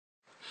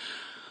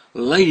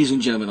Ladies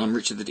and gentlemen, I'm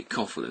Richard the Dick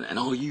Coughlan, and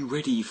are you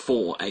ready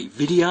for a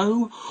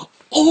video?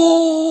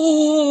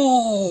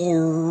 Oh,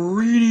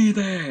 really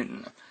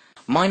then?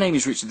 My name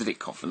is Richard the Dick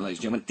Coughlan, ladies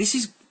and gentlemen.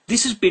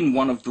 This has been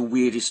one of the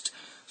weirdest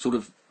sort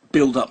of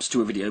build-ups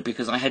to a video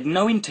because I had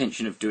no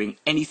intention of doing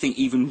anything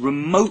even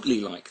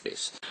remotely like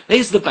this.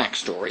 There's the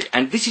backstory,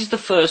 and this is the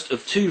first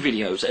of two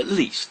videos at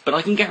least, but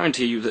I can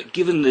guarantee you that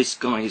given this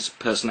guy's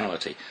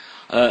personality,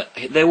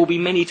 there will be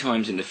many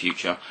times in the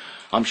future,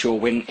 I'm sure,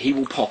 when he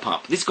will pop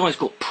up. This guy's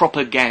got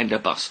propaganda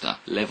buster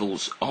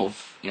levels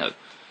of,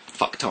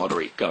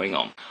 fucktardery going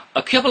on.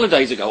 A couple of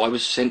days ago I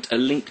was sent a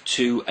link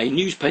to a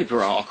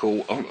newspaper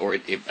article, or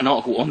an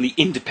article on The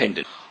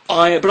Independent.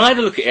 But I had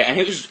a look at it, and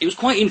it was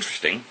quite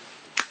interesting,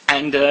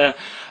 and it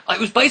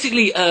was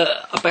basically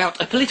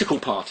about a political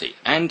party,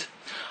 and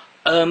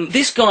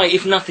this guy,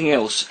 if nothing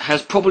else,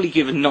 has probably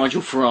given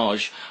Nigel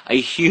Farage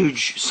a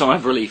huge sigh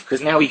of relief,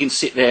 because now he can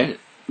sit there,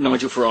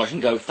 Nigel Farage,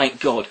 and go, thank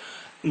God,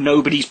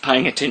 nobody's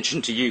paying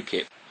attention to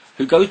UKIP,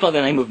 who goes by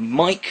the name of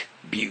Mike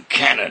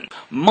Buchanan.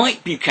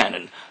 Mike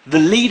Buchanan, the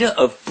leader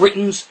of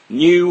Britain's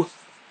new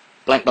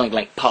blank blank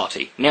blank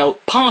party. Now,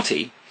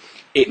 party,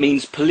 it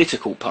means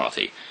political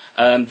party.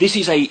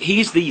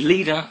 He is the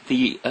leader,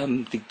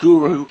 the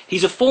guru.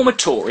 He's a former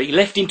Tory,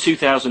 left in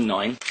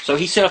 2009, so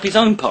he set up his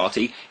own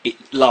party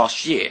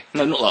last year.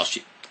 No, not last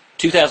year,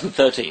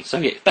 2013. So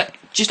yeah, back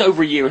just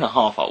over a year and a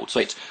half old.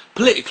 So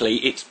politically,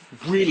 it's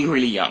really,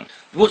 really young.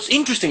 What's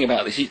interesting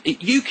about this is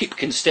UKIP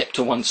can step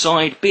to one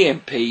side,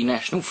 BNP,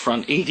 National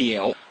Front,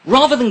 EDL,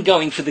 rather than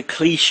going for the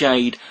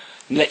cliched,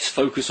 let's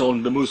focus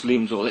on the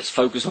Muslims, or let's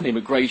focus on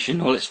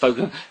immigration, or let's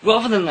focus on...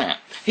 Rather than that,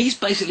 he's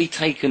basically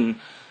taken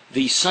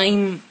the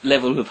same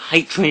level of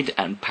hatred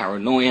and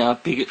paranoia,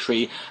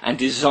 bigotry, and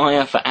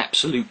desire for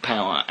absolute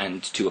power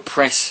and to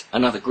oppress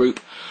another group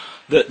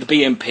that the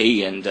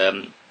BNP and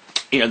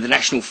the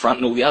National Front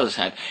and all the others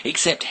had,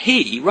 except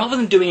he, rather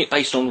than doing it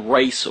based on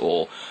race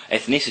or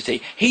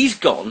ethnicity, he's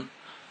gone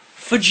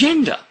for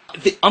gender.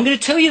 I'm going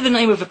to tell you the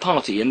name of the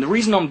party, and the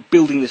reason I'm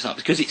building this up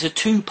is because it's a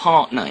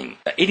two-part name.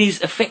 It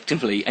is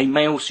effectively a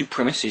male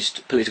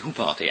supremacist political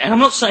party, and I'm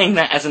not saying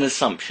that as an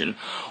assumption,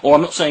 or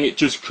I'm not saying it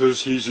just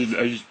because he's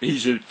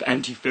an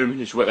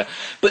anti-feminist or whatever,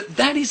 but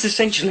that is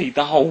essentially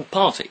the whole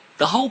party.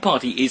 The whole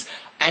party is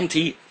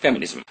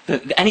anti-feminism,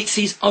 and it's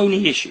his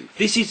only issue.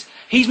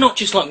 He's not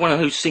just like one of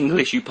those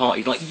single-issue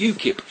parties like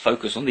UKIP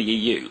focus on the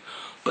EU,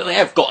 but they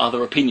have got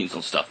other opinions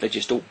on stuff. They're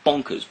just all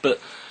bonkers.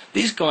 But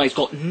this guy's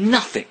got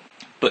nothing.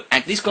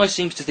 And this guy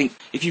seems to think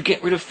if you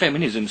get rid of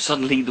feminism,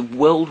 suddenly the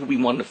world will be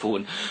wonderful,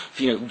 and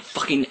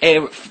fucking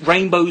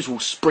rainbows will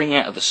spring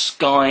out of the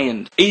sky.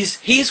 And he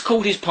has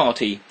called his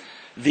party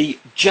the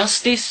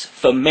Justice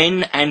for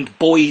Men and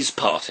Boys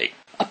Party.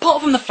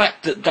 Apart from the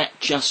fact that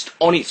just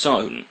on its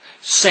own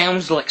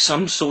sounds like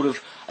some sort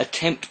of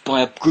attempt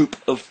by a group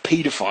of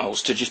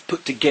paedophiles to just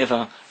put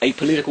together a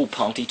political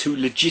party to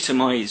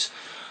legitimise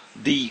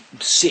the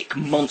sick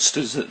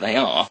monsters that they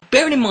are.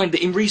 Bearing in mind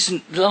that in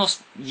the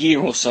last year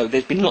or so,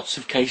 there's been lots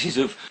of cases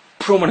of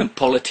prominent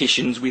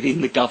politicians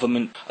within the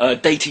government,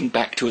 dating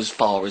back to as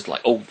far as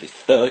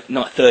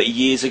 30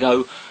 years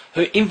ago,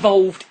 who are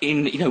involved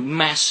in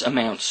mass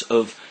amounts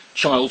of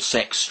child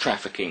sex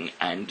trafficking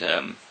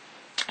and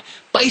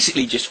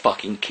basically just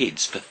fucking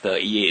kids for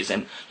 30 years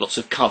and lots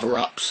of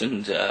cover-ups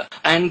and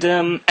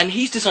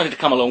he's decided to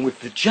come along with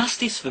the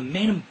Justice for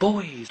Men and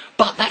Boys.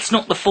 But that's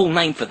not the full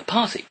name for the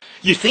party.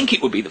 You think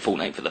it would be the full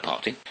name for the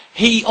party.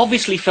 He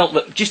obviously felt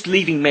that just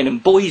leaving men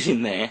and boys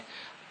in there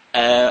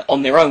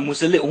on their own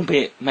was a little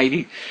bit,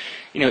 maybe,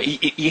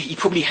 he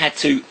probably had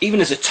to,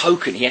 even as a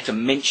token, he had to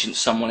mention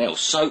someone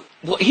else. So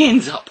what he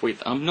ends up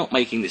with, I'm not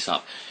making this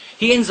up,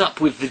 he ends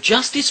up with the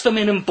Justice for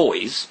Men and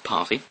Boys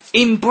Party,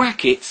 in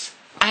brackets,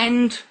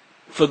 and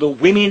for the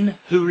women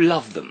who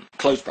love them,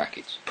 close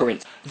brackets,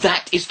 parentheses.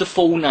 That is the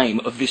full name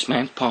of this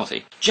man's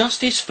party.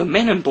 Justice for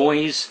Men and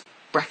Boys,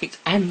 brackets,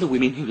 and the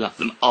women who love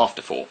them,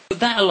 after four. But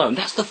that alone,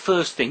 that's the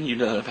first thing you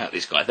learn about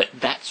this guy,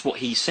 that's what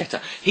he set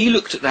up. He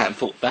looked at that and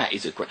thought,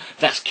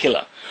 that's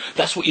killer.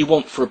 That's what you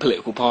want for a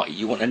political party.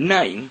 You want a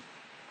name,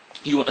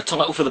 you want a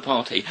title for the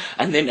party,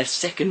 and then a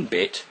second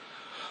bit,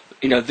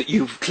 that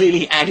you've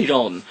clearly added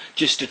on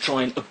just to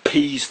try and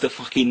appease the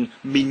fucking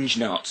minge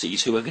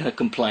Nazis who are going to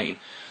complain.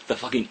 The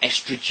fucking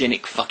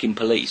estrogenic fucking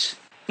police.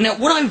 Now,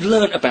 what I've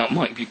learnt about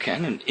Mike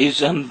Buchanan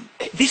is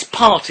this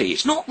party,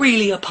 it's not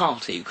really a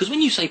party, because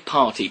when you say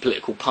party,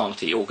 political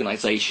party,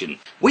 organisation,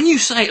 when you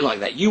say it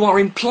like that, you are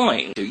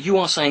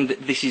saying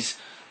that this is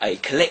a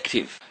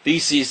collective.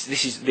 This is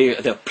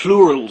the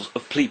plurals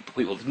of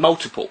people,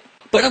 multiple.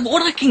 But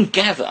what I can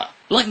gather,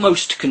 like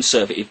most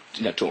conservative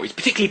Tories,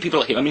 particularly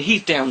people like him, I mean,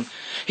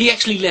 he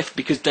actually left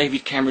because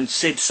David Cameron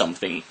said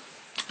something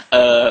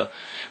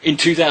in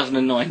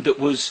 2009 that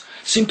was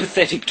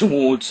sympathetic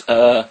towards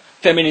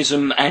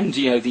feminism and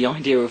the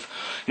idea of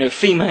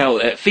female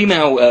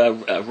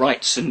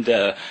rights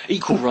and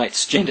equal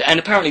rights, gender, and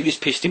apparently this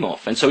pissed him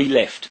off, and so he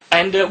left.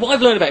 And what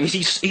I've learned about him is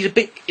he's a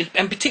bit,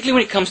 and particularly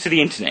when it comes to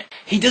the internet,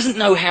 he doesn't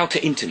know how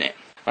to internet.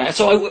 Right?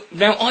 So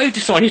now I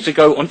decided to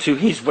go onto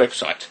his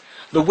website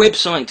the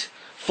website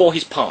for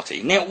his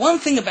party. Now, one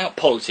thing about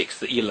politics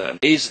that you learn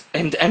is,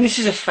 and this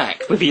is a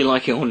fact, whether you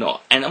like it or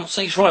not, and I'm not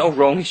saying it's right or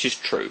wrong, it's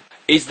just true,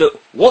 is that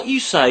what you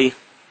say,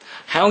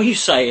 how you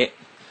say it,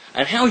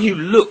 and how you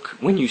look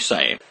when you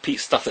say it,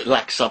 stuff that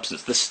lacks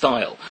substance, the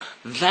style,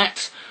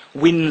 that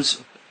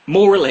wins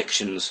more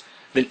elections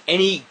than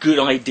any good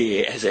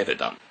idea has ever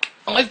done.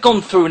 I've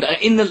gone through,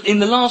 in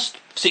the last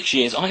 6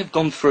 years, I have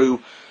gone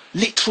through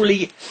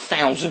literally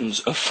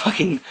thousands of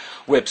fucking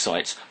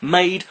websites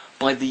made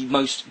by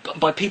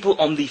people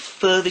on the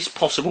furthest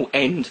possible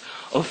end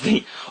of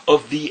the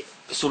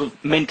sort of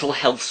mental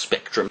health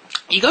spectrum.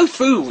 You go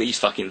through all these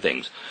fucking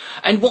things,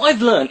 and what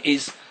I've learned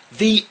is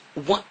as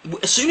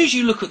soon as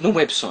you look at the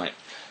website,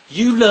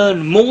 you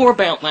learn more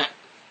about that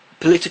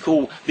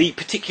the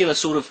particular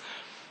sort of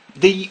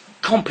the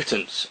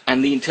competence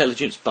and the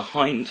intelligence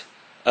behind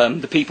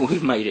the people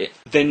who've made it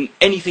than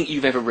anything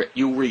you've ever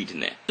you'll read in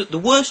there. The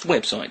worst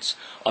websites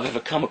I've ever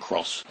come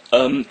across,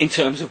 in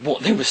terms of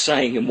what they were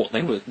saying and what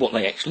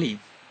they actually,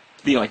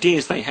 the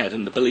ideas they had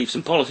and the beliefs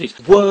and policies,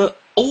 were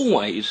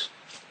always,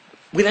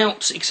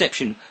 without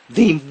exception,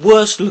 the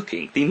worst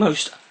looking, the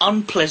most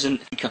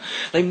unpleasant.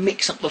 They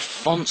mix up the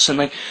fonts and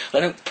they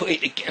don't put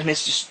it, and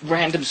there's just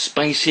random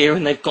space here,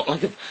 and they've got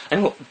like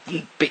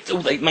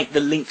they make the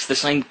links the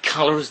same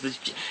colour as the.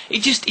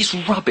 It's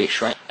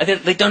rubbish, right? And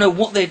they don't know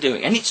what they're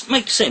doing, and it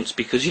makes sense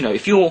because, you know,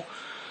 if your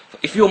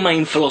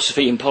main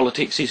philosophy in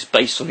politics is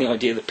based on the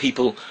idea that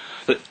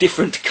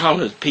different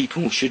coloured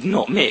people should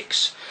not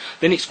mix,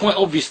 then it's quite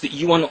obvious that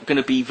you are not going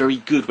to be very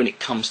good when it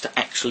comes to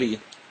actually,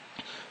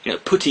 you know,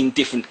 putting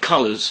different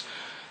colours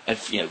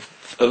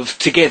of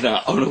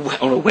together on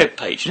a web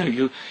page. You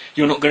know,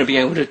 you're not going to be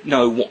able to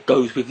know what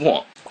goes with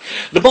what.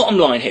 The bottom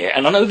line here,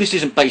 and I know this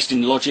isn't based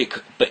in logic,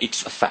 but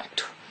it's a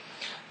fact.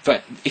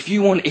 But if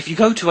you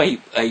go to a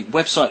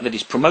website that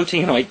is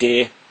promoting an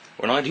idea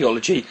or an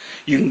ideology,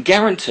 you can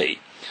guarantee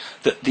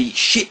that the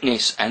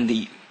shitness and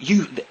the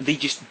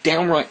just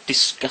downright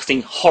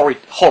disgusting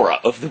horror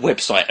of the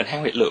website and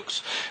how it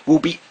looks will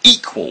be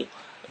equal,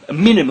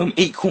 minimum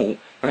equal,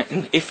 right,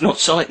 if not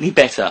slightly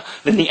better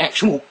than the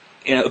actual,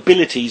 you know,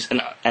 abilities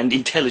and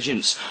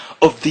intelligence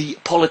of the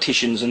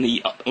politicians and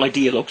the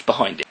ideologues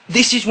behind it.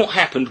 This is what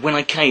happened when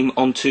I came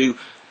onto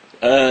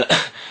the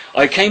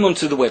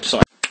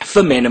website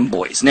for men and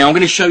boys. Now I'm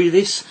going to show you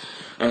this.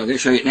 I'm going to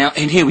show you it now,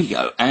 and here we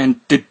go. And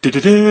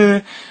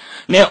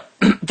now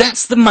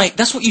that's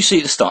what you see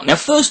at the start. Now,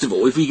 first of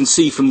all, if we can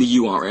see from the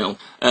URL,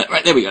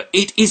 right there we go.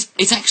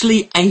 It's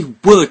actually a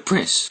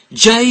WordPress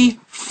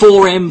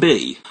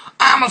J4MB.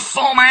 I'm a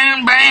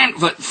 4-man band,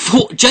 but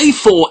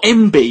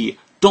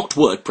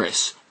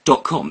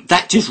J4MB.wordpress.com.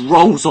 That just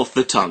rolls off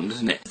the tongue,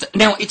 doesn't it?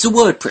 Now, it's a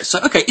WordPress, so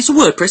okay, it's a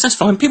WordPress, that's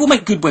fine. People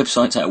make good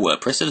websites out of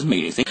WordPress, that doesn't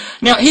mean anything.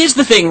 Now, here's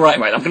the thing, right,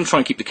 I'm going to try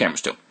and keep the camera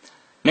still.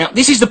 Now,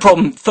 this is the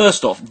problem.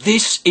 First off,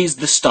 this is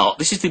the start.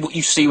 This is what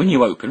you see when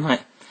you open,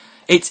 right?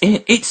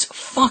 It's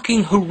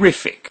fucking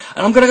horrific.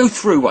 And I'm going to go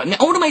through, right? Now,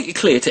 I want to make it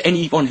clear to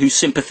anyone who's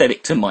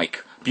sympathetic to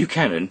Mike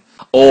Buchanan,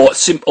 or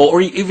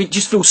even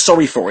just feel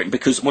sorry for him,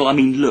 because, well, I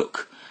mean,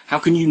 look, how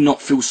can you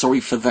not feel sorry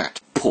for that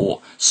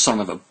poor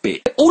son of a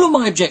bitch? All of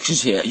my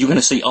objections here, you're going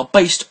to see, are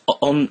based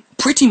on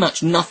pretty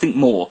much nothing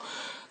more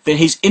than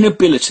his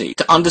inability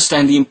to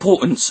understand the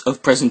importance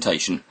of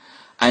presentation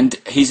and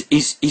his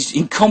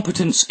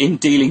incompetence in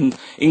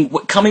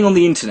coming on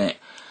the internet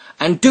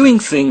and doing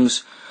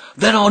things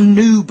that are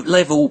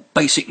noob-level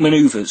basic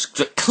manoeuvres,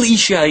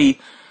 cliché,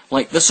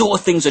 like the sort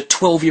of things a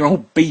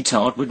 12-year-old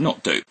beatard would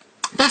not do.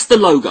 That's the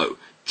logo,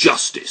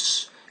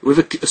 Justice, with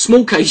a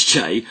small case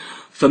J,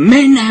 for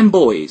men and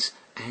boys,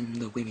 and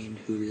the women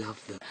who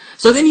love them.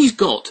 So then he's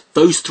got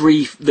those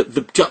three,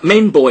 the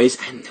men, boys,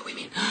 and the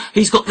women.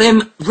 He's got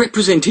them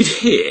represented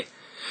here.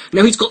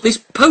 Now he's got this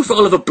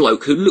profile of a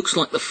bloke who looks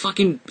like the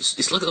fucking,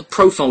 it's like a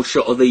profile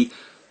shot of the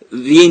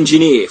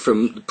engineer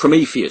from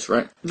Prometheus,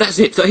 right? That's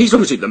it. So he's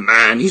obviously the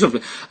man,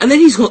 and then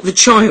he's got the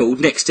child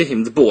next to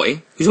him, the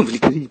boy, who's obviously,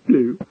 because he's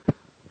blue.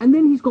 And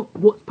then he's got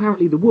what's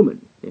apparently the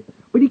woman. Yeah.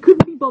 But he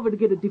couldn't be bothered to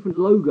get a different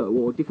logo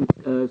or a different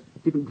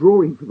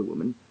drawing for the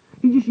woman.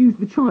 He just used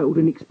the child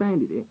and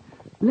expanded it,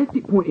 left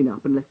it pointing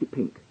up and left it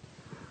pink.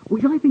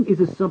 Which I think is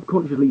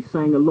subconsciously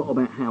saying a lot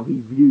about how he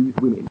views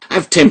women.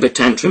 Have temper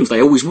tantrums, they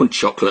always want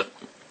chocolate.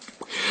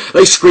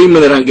 They scream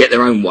when they don't get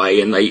their own way,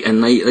 and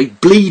they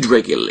bleed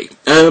regularly.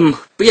 But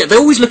yeah, they're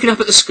always looking up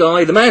at the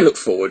sky. The man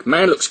looks forward,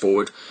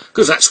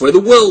 because that's where the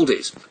world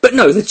is. But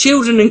no, the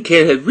children and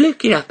kids are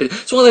looking up at it.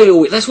 That's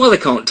why they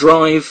can't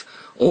drive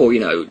or, you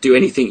know, do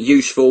anything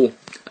useful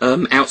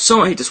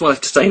outside. That's why they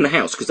have to stay in the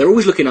house, because they're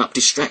always looking up,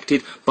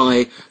 distracted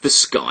by the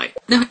sky.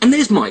 Now, and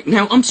there's Mike.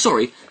 Now, I'm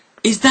sorry,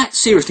 is that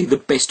seriously the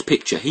best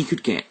picture he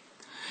could get?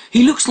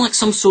 He looks like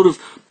some sort of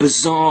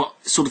bizarre,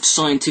 sort of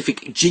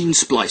scientific gene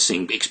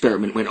splicing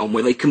experiment went on,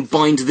 where they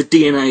combined the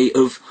DNA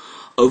of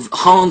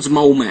Hans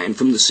Moleman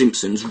from The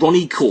Simpsons,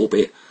 Ronnie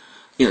Corbett,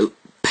 you know,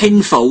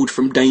 Penfold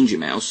from Danger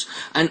Mouse,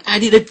 and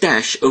added a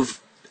dash of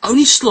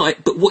only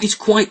slight, but what is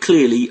quite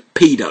clearly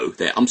pedo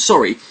there. I'm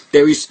sorry,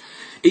 there is.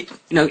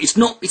 it's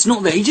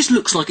not there. He just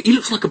looks like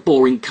a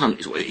boring cunt.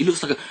 Is what he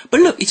looks like.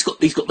 But look, he's got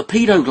the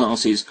pedo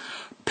glasses,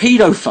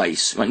 pedo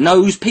face, right,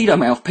 nose, pedo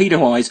mouth,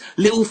 pedo eyes,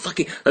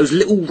 those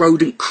little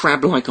rodent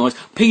crab-like eyes,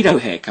 pedo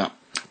haircut,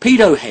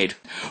 pedo head,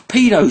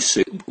 pedo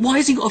suit. Why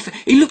has he got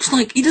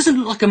he doesn't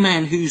look like a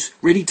man who's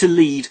ready to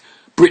lead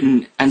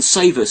Britain and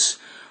save us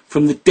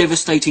from the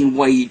devastating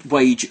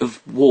wage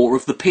of war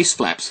of the piss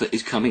flaps that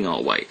is coming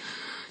our way.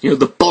 You know,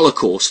 the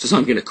Holocaust, as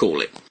I'm going to call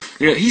it.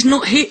 You know,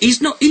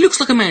 he looks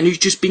like a man who's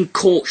just been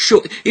caught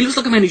he looks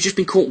like a man who's just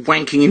been caught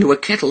wanking into a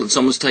kettle and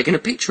someone's taken a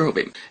picture of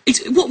him. Is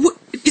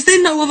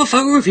there no other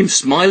photo of him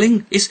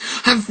smiling?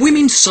 Have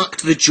women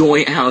sucked the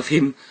joy out of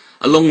him,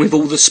 along with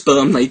all the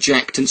sperm they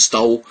jacked and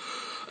stole?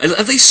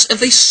 Have they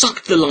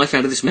sucked the life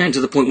out of this man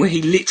to the point where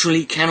he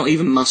literally cannot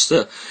even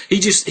muster?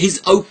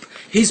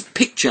 His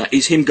picture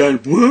is him going,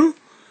 "What?"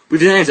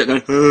 with his hands up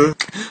going, "Huh?"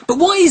 But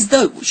why is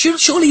though?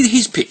 Surely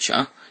his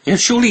picture,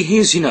 surely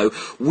his,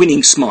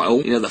 winning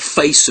smile, the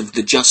face of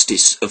the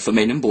justice for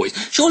men and boys.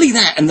 Surely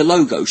that and the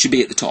logo should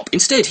be at the top.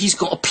 Instead, he's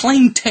got a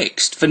plain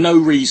text for no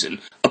reason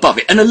above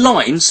it and a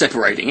line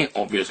separating it.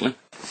 Obviously,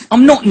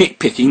 I'm not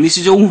nitpicking. This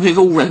is all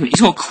relevant.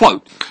 It's not a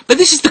quote, but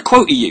this is the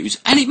quote he used,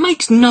 and it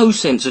makes no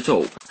sense at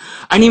all.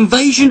 An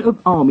invasion of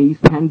armies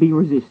can be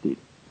resisted,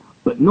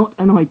 but not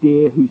an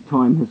idea whose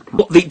time has come.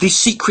 What, the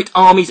secret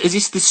armies? Is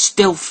this the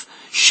stealth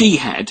she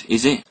had?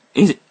 Is it?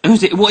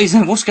 What is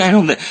that? What's going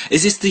on there?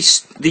 Is this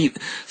the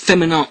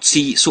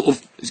feminazi sort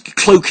of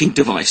cloaking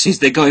devices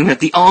they're going around?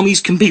 The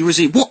armies can be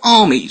resisted. What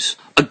armies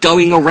are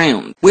going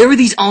around? Where are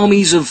these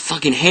armies of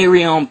fucking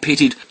hairy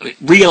armpitted,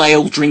 real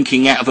ale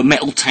drinking out of a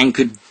metal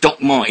tankard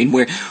Doc Martin,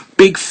 where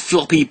big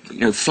floppy,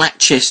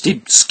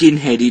 flat-chested,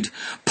 skin-headed,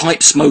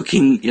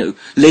 pipe-smoking,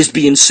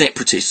 lesbian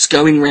separatists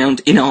going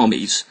round in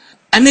armies?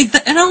 And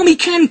an army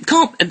can't,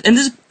 and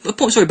there's a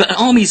point, sorry, but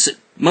armies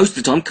most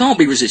of the time can't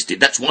be resisted.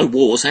 That's why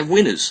wars have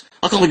winners.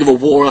 I can't think of a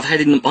war I've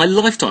had in my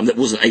lifetime that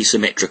wasn't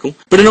asymmetrical.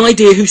 But an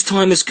idea whose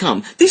time has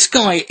come. This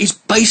guy is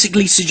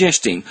basically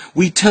suggesting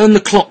we turn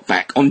the clock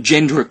back on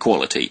gender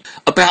equality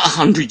about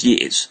 100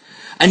 years.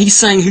 And he's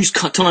saying whose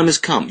time has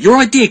come. Your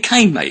idea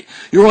came, mate.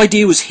 Your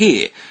idea was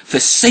here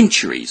for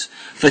centuries,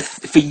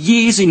 for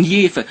years and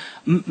years, for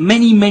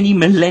many, many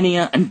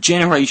millennia and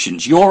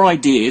generations. Your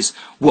ideas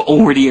were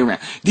already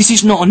around. This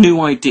is not a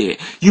new idea.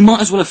 You might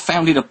as well have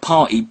founded a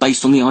party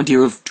based on the idea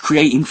of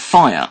creating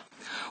fire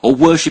or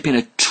worshipping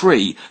a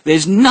tree.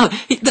 There's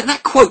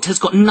that quote has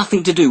got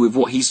nothing to do with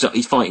what he's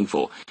fighting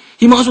for.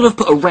 He might as well have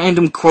put a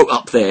random quote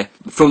up there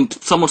from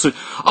someone saying,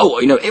 "Oh,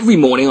 every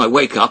morning I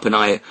wake up and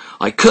I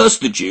curse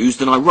the Jews,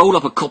 then I roll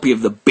up a copy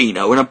of the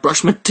Beano and I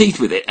brush my teeth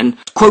with it." And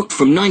quote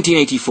from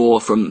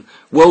 1984 from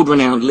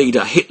world-renowned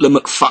leader Hitler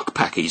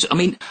McFuckpackies. I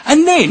mean,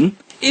 and then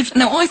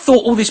now I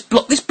thought all this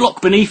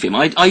block beneath him,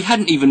 I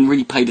hadn't even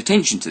really paid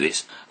attention to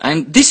this,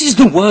 and this is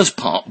the worst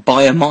part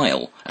by a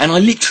mile, and I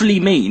literally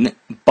mean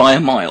by a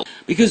mile,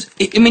 because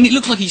it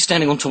looks like he's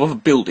standing on top of a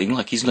building,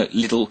 like he's like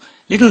little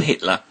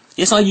Hitler.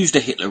 Yes, I used a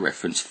Hitler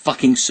reference.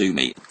 Fucking sue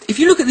me. If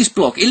you look at this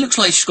block, it looks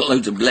like it's got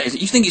loads of letters.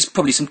 You think it's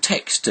probably some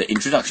text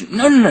introduction.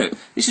 No.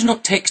 This is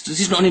not text. This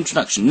is not an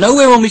introduction.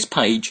 Nowhere on this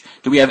page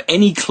do we have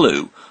any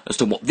clue as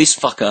to what this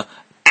fucker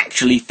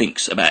actually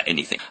thinks about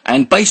anything.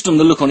 And based on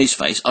the look on his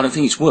face, I don't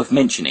think it's worth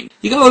mentioning.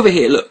 You go over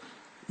here, look.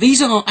 These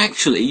are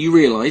actually, you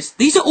realise,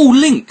 these are all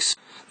links.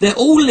 They're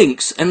all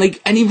links, and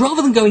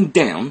rather than going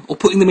down or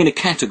putting them in a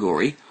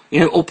category,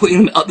 or putting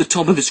them at the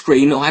top of the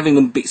screen, or having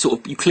them be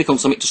you click on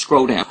something to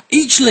scroll down.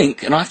 Each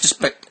link, and I have to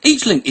spec,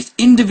 each link is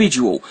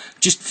individual,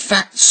 just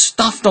fat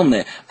stuffed on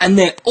there, and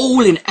they're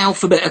all in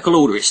alphabetical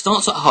order. It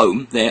starts at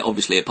home, there,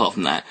 obviously, apart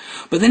from that,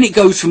 but then it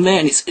goes from there,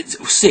 and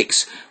it's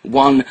 6,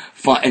 1,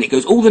 5, and it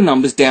goes all the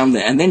numbers down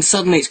there, and then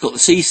suddenly it's got the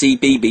C, C,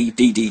 B, B,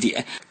 D, D, D.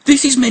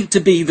 This is meant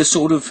to be the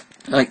sort of,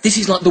 this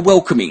is like the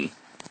welcoming.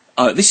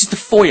 This is the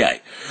foyer.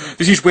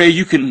 This is where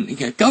you can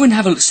go and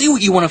have a look, see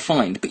what you want to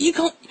find, but you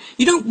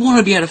don't want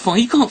to be able to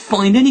find, you can't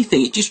find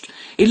anything.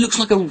 It looks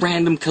like a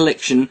random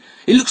collection.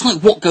 It looks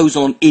like what goes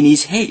on in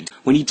his head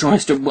when he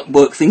tries to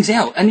work things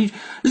out. And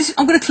listen,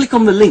 I'm going to click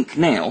on the link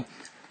now.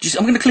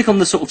 I'm going to click on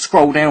the sort of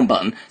scroll down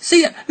button.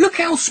 See, look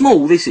how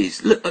small this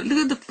is. Look at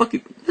the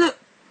fucking, look.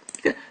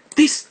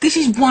 This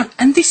is one,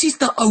 and this is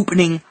the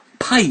opening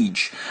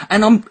page.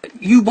 And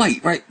you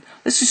wait, right?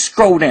 Let's just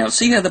scroll down.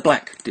 See how the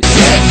black...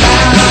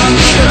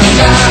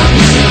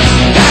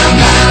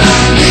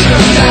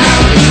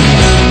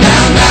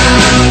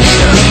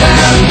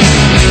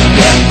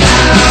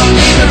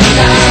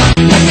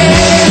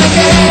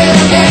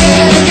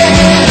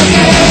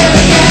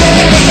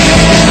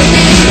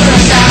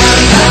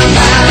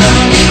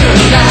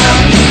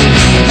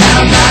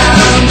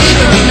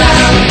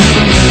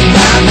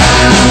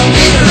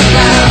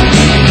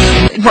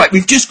 Right,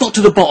 we've just got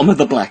to the bottom of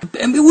the black.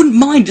 And we wouldn't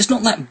mind, it's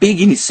not that big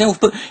in itself,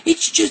 but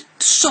it's just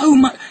so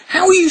much.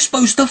 How are you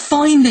supposed to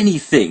find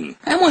anything?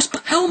 How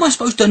am I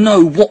supposed to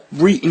know what,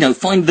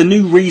 find the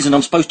new reason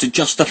I'm supposed to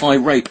justify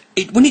rape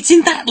when it's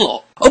in that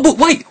lot? Oh, but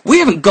wait, we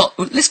haven't got...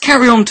 Let's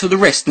carry on to the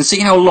rest and see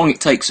how long it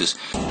takes us.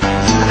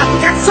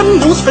 I've got some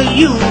news for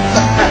you.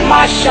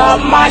 Masha,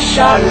 la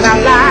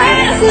la.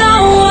 There's no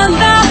one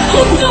that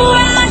can do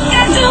it like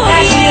I do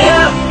it.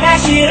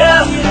 Mash it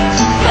up,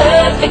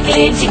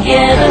 Perfectly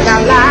together. la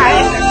la.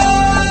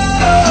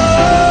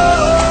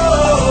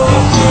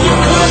 You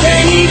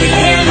couldn't even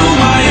handle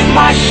my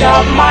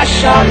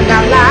Masha, la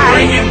la.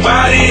 Bring your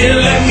body and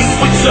let me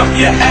switch up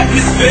your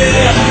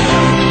atmosphere.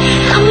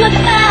 I'm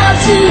about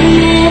to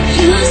let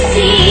you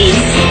see.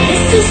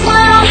 This is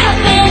what'll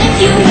happen if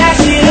you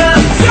Mash it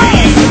up.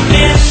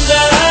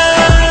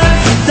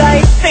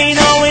 Life ain't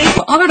always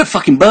I've had a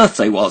fucking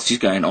birthday whilst she's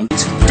going on.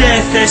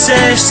 Death is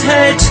his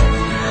head.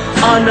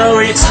 I know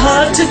it's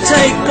hard to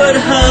take, but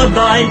her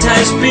mind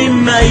has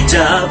been made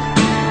up.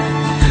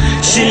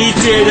 She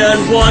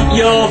didn't want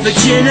your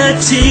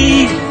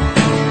virginity.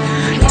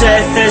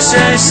 Death is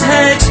his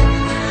head.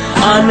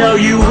 I know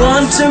you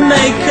want to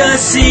make her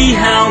see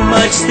how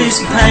much this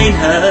pain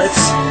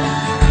hurts,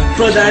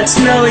 but that's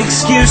no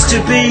excuse to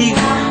be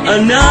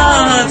a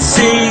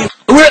Nazi.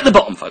 We're at the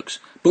bottom, folks.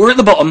 But we're at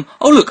the bottom.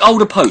 Oh, look,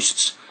 older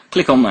posts.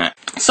 Click on that.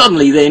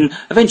 Suddenly, then,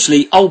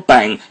 eventually, oh,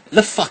 bang,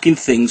 the fucking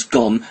thing's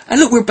gone. And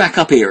look, we're back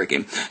up here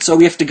again. So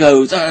we have to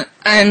go,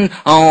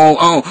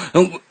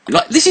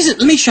 like, this is,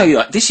 let me show you,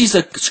 like, this is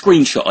a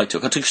screenshot I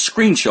took. I took a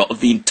screenshot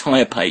of the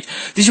entire page.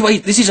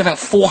 This is about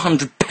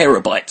 400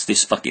 terabytes,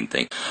 this fucking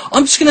thing.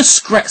 I'm just going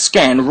to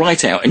scan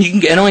right out, and you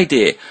can get an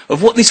idea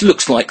of what this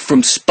looks like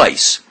from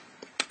space.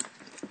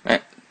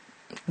 Right.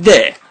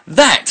 There.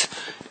 That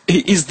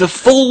is the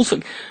full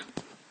thing.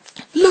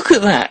 Look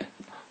at that.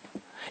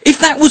 If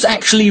that was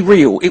actually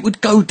real, it would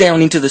go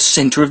down into the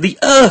centre of the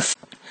Earth.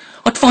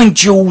 I'd find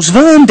Jules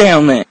Verne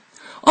down there.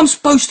 I'm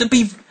supposed to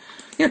be...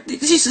 You know,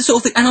 this is the sort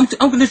of thing... And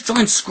I'm going to try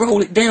and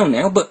scroll it down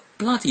now, but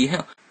bloody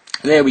hell.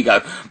 There we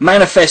go.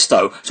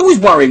 Manifesto. It's always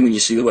worrying when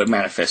you see the word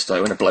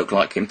manifesto and a bloke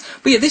like him.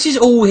 But yeah, this is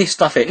all his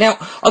stuff here. Now,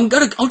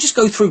 I'll just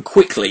go through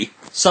quickly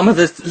some of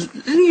the...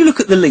 You look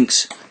at the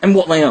links and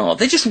what they are.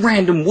 They're just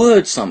random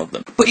words, some of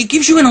them. But it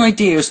gives you an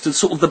idea as to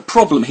sort of the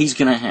problem he's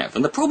going to have.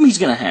 And the problem he's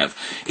going to have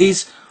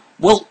is...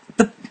 Well,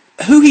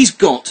 who he's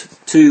got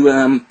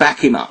to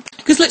back him up.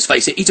 Because let's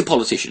face it, he's a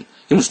politician.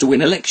 He wants to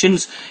win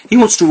elections, he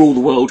wants to rule the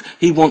world,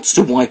 he wants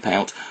to wipe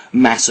out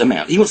mass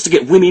amount. He wants to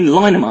get women,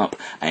 line them up,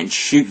 and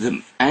shoot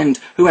them. And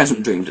who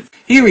hasn't dreamed of it?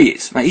 Here he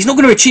is. Right, he's not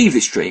going to achieve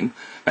this dream.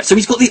 Right, so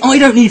he's got the I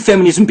don't need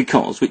feminism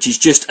because, which is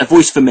just a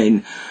voice for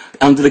men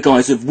under the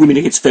guise of Women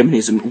Against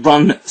Feminism,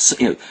 run,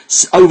 you know,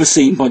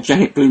 overseen by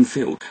Janet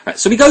Bloomfield. Right,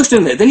 so he goes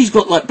down there, then he's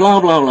got like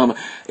blah, blah, blah, blah.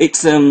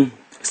 It's,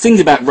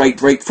 things about rape,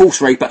 false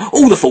rape,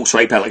 all the false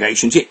rape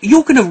allegations. Yeah,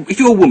 you're gonna, if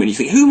you're a woman, you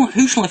think,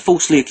 who shall I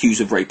falsely accuse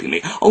of raping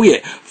me? Oh yeah,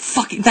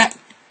 fucking that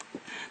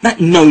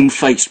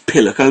gnome-faced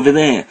pillock over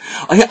there.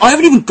 I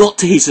haven't even got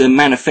to his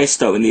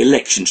manifesto and the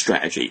election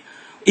strategy.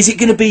 Is it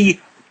gonna be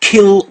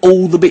kill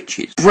all the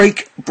bitches?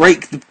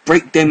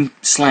 Break them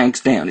slags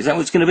down? Is that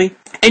what it's gonna be?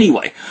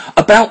 Anyway,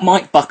 about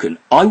Mike Buchan,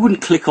 I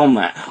wouldn't click on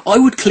that. I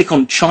would click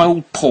on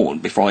child porn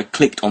before I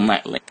clicked on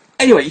that link.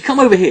 Anyway, you come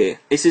over here.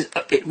 It says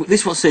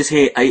this one says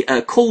here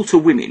a call to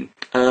women.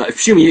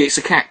 Assuming it's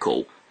a cat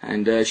call,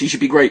 and she should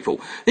be grateful.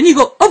 Then you've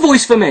got a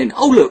voice for men.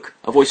 Oh look,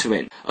 a voice for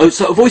men. Oh,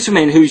 so a voice for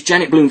men who is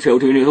Janet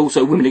Bloomfield, who is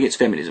also Women Against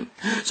Feminism.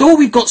 So all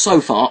we've got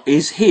so far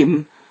is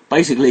him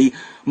basically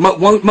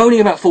moaning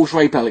about false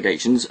rape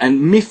allegations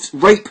and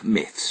rape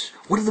myths.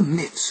 What are the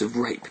myths of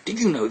rape? Did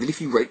you know that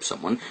if you rape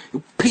someone,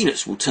 your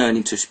penis will turn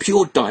into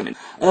pure diamond?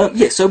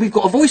 Yes, so we've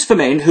got a voice for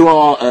men who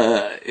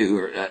are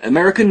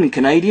American and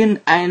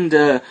Canadian, and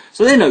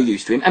so they're no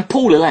use to him. And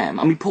Paul Elam.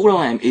 I mean, Paul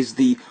Elam is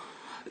the...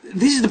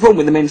 This is the problem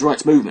with the men's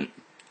rights movement.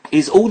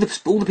 Is all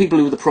the people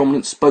who are the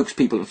prominent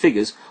spokespeople and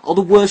figures are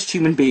the worst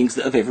human beings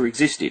that have ever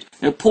existed.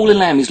 Now, Paul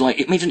Elam is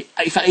like... Imagine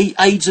if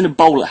AIDS and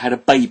Ebola had a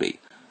baby,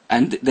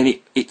 and then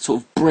it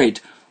sort of bred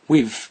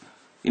with,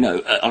 you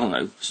know, I don't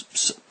know...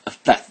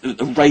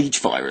 a rage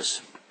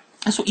virus.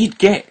 That's what you'd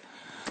get.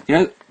 You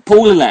know,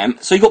 Paul Elam.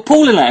 So you've got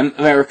Paul Elam,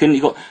 American,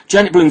 you've got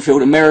Janet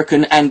Bloomfield,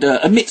 American, and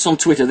admits on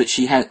Twitter that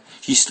she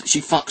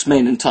fucks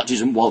men and touches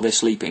them while they're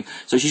sleeping.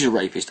 So she's a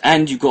rapist.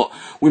 And you've got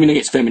Women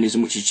Against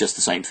Feminism, which is just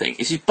the same thing.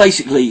 This is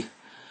basically... You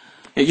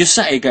know, you're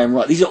sat here going,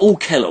 right, these are all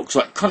Kellogg's,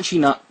 right? Crunchy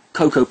Nut,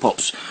 Cocoa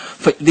Pops.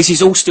 This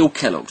is all still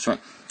Kellogg's,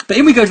 right? But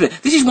here we go to this.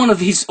 This is one of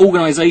his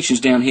organisations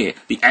down here,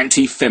 the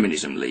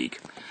Anti-Feminism League.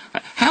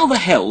 How the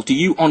hell do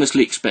you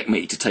honestly expect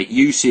me to take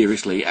you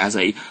seriously as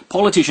a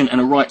politician and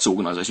a rights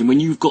organisation when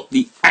you've got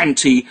the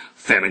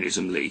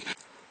Anti-Feminism League?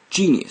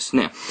 Genius.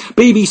 Now,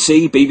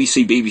 BBC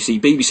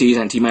is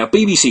anti-male,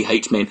 BBC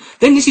hates men.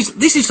 Then this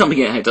is something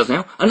it does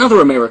now.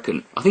 Another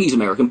American, I think he's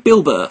American,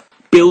 Bill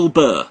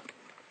Burr,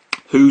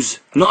 who's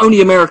not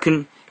only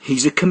American,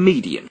 he's a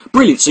comedian.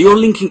 Brilliant. So you're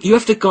linking. You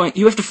have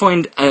to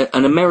find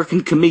an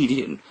American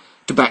comedian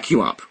to back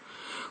you up.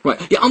 Right,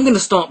 yeah, I'm going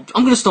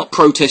to start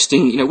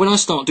protesting, you know, when I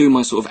start doing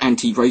my sort of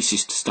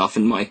anti-racist stuff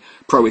and my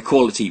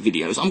pro-equality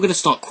videos, I'm going to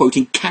start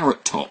quoting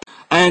Carrot Top.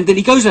 And then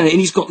he goes down there and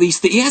he's got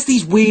he has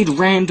these weird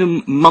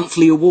random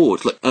monthly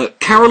awards, like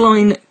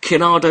Caroline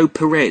Quinado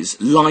Perez,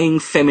 Lying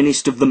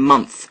Feminist of the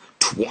Month,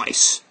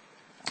 twice.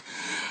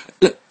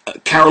 Look,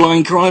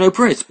 Caroline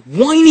Criado-Perez,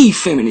 whiny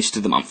feminist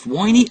of the month,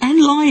 whiny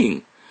and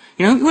lying.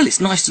 You know, well, it's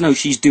nice to know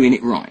she's doing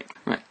it right.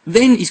 Right.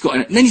 Then he's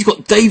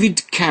got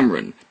David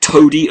Cameron,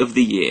 toady of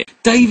the year.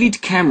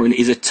 David Cameron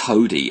is a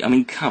toady. I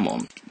mean, come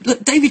on.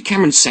 Look, David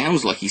Cameron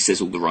sounds like he says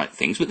all the right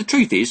things, but the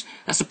truth is,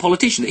 that's a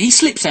politician. He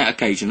slips out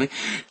occasionally.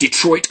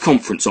 Detroit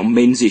Conference on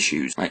Men's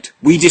Issues. Right.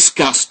 We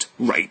discussed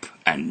rape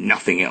and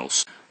nothing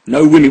else.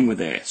 No women were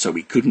there, so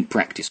we couldn't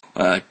practice.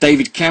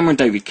 David Cameron.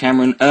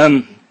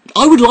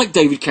 I would like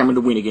David Cameron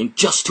to win again,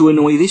 just to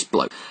annoy this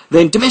bloke.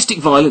 Then domestic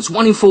violence,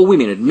 1 in 4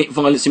 women admit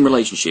violence in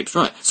relationships,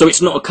 right? So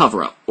it's not a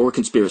cover-up or a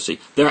conspiracy.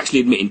 They're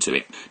actually admitting to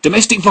it.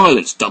 Domestic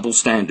violence, double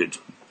standard.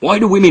 Why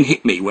do women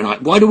hit me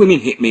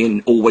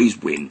and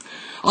always win?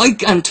 I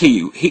guarantee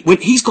you, he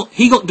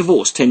got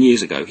divorced 10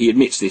 years ago. He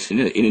admits this in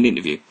an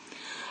interview.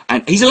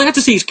 And he's allowed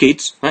to see his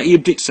kids, right? He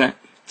admits that.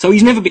 So he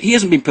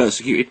hasn't been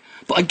persecuted.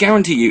 But I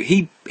guarantee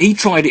you, he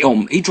tried it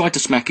on. He tried to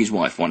smack his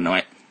wife one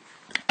night.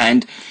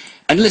 And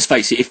let's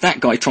face it, if that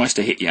guy tries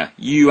to hit you,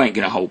 you ain't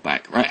going to hold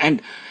back, right? And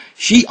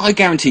I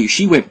guarantee you,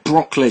 she went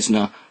Brock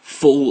Lesnar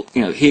full,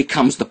 you know, here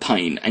comes the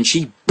pain, and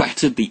she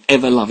battered the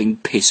ever-loving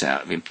piss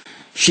out of him.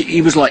 She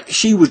was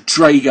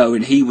Drago,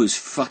 and he was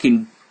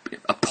fucking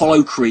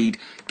Apollo Creed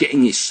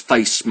getting his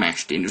face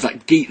smashed in. It was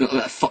like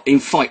in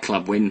Fight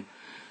Club when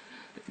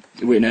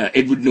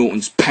Edward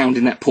Norton's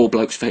pounding that poor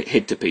bloke's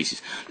head to pieces.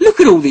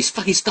 Look at all this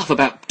fucking stuff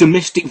about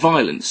domestic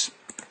violence.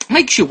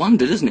 Makes you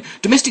wonder, doesn't it?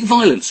 Domestic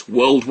violence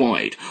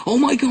worldwide. Oh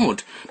my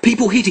God.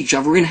 People hit each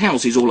other in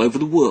houses all over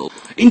the world.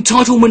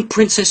 Entitlement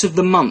princess of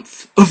the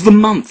month.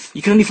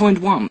 You can only find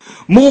one.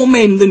 More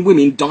men than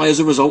women die as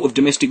a result of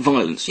domestic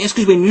violence. Yes,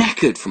 because we're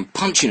knackered from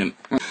punching them.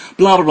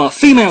 Blah, blah, blah.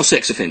 Female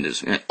sex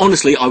offenders.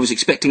 Honestly, I was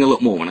expecting a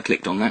lot more when I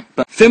clicked on that.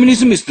 But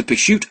feminism is the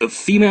pursuit of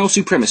female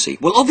supremacy.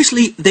 Well,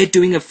 obviously, they're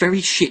doing a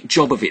very shit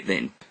job of it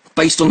then.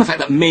 Based on the fact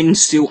that men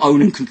still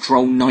own and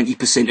control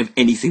 90% of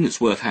anything that's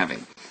worth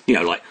having. You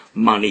know, like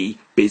money,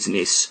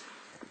 business,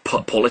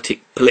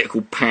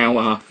 political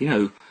power, you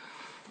know,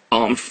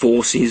 armed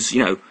forces,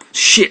 you know,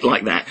 shit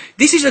like that.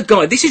 This is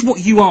what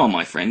you are,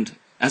 my friend.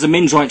 As a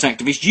men's rights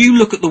activist, you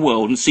look at the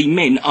world and see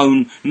men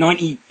own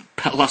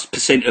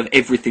 90+% of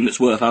everything that's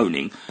worth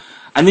owning.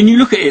 And then you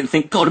look at it and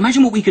think, God,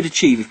 imagine what we could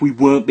achieve if we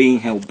weren't being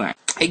held back.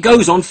 It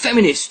goes on,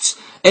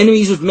 feminists,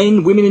 enemies of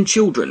men, women and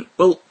children.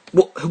 Well,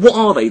 what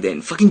are they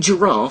then? Fucking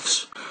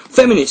giraffes?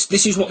 Feminists,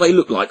 this is what they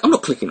look like. I'm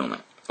not clicking on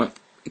that.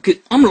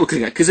 I'm not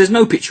looking at it because there's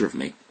no picture of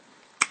me.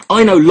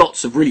 I know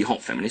lots of really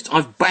hot feminists.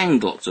 I've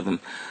banged lots of them.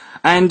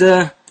 And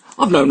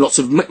I've known lots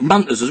of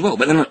munters as well.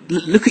 But then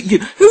look at you.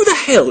 Who the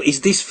hell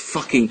is this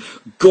fucking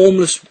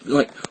gormless,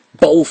 like,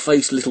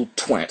 bowl-faced little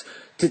twat?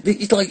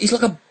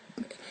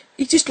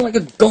 He's just like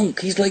a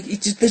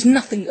gonk. There's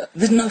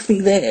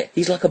nothing there.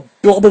 He's like a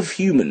blob of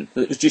human.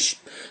 It's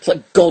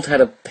like God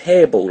had a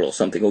hairball or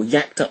something, or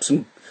yacked up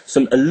some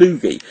a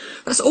loogie.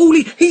 That's all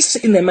he's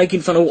sitting there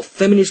making fun of what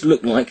feminists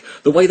look like,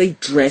 the way they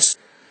dress.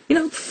 You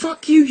know,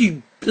 fuck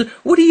you,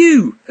 what are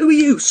you? Who are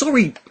you?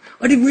 Sorry,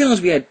 I didn't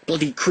realise we had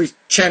bloody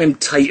Channing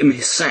Tatum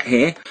sat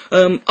here.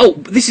 Then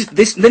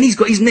he's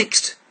got his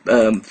next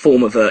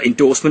form of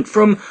endorsement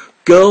from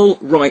Girl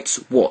Writes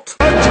What?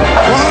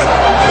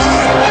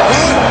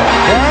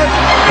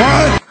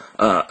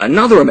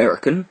 Another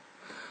American,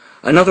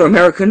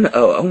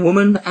 a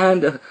woman,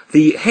 and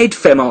the head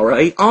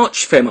femare,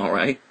 arch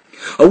femare,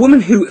 a woman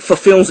who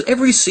fulfills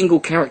every single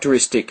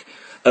characteristic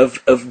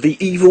of the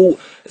evil,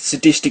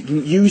 sadistic,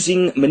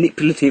 using,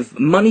 manipulative,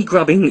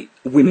 money-grubbing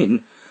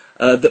women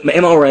that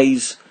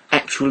MRAs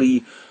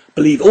actually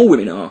believe all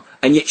women are,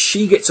 and yet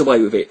she gets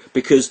away with it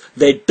because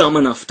they're dumb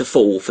enough to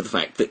fall for the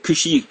fact that because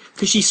she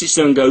sits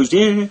there and goes,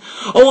 yeah,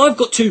 oh, I've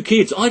got 2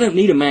 kids, I don't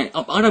need a man,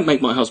 I don't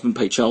make my husband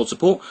pay child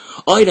support,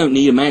 I don't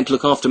need a man to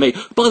look after me.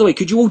 By the way,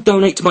 could you all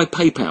donate to my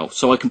PayPal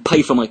so I can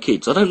pay for my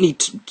kids? I don't need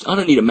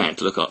a man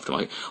to look after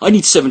me. I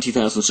need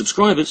 70,000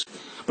 subscribers,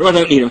 but I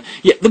don't need a...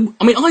 Yeah, when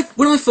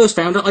I first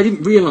found her, I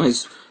didn't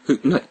realise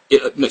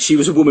that she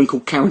was a woman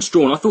called Karen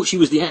Strawn. I thought she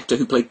was the actor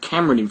who played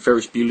Cameron in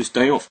Ferris Bueller's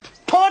Day Off.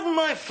 Pardon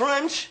my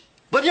French,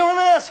 but you're an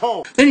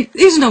asshole. Then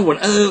here's another one.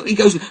 He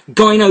goes,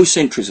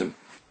 gynocentrism.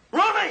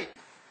 Ronnie!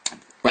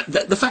 Right,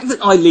 the fact that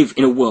I live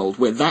in a world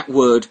where that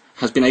word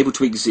has been able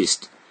to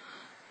exist,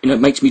 you know,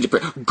 makes me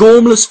depressed.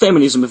 Gormless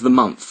feminism of the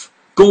month.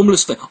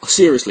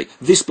 Seriously,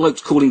 this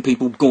bloke's calling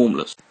people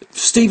gormless.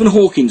 Stephen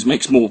Hawkins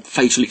makes more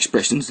facial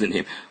expressions than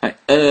him.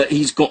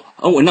 He's got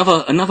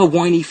another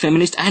whiny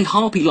feminist and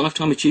Harpy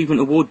Lifetime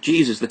Achievement Award.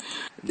 Jesus,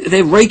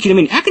 they're raking him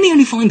in. How can he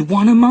only find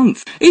one a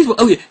month?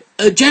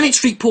 Janet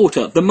Street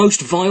Porter, the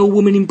most vile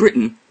woman in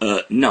Britain.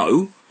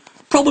 No,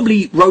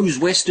 probably Rose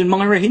West and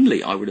Myra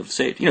Hindley. I would have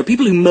said. You know,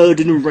 people who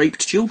murdered and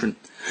raped children.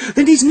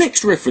 Then his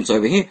next reference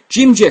over here,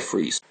 Jim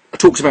Jeffries,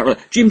 talks about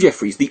Jim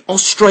Jeffries, the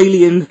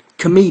Australian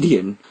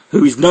comedian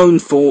who is known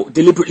for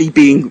deliberately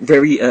being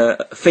very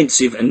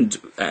offensive and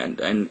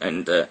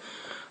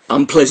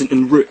unpleasant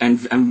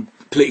and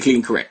politically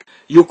incorrect.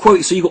 You've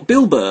got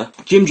Bill Burr,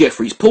 Jim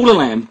Jeffries, Paula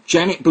Lamb,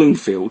 Janet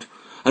Bloomfield,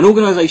 an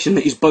organisation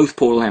that is both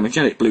Paula Lamb and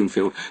Janet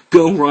Bloomfield.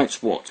 Girl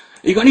Writes What?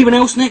 You got anyone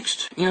else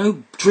next? You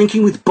know,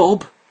 drinking with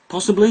Bob,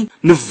 possibly?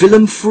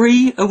 Novillum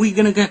free? Are we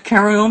going to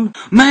carry on?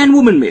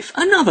 Man-woman myth.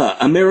 Another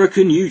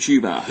American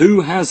YouTuber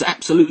who has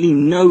absolutely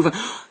no...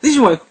 This is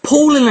why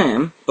Paul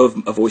Lamb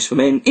of A Voice for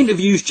Men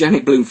interviews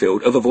Janet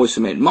Bloomfield of A Voice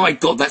for Men. My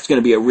God, that's going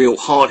to be a real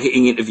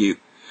hard-hitting interview.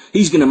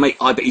 He's going to make...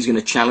 I bet he's going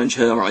to challenge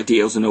her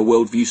ideals and her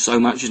worldview so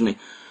much, isn't he?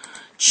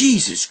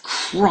 Jesus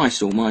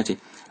Christ almighty.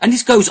 And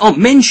this goes on.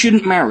 Men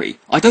shouldn't marry.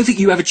 I don't think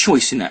you have a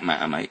choice in that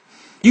matter, mate.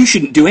 You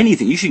shouldn't do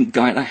anything. You shouldn't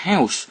go out of the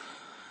house.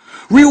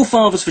 Real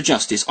Fathers for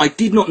Justice. I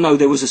did not know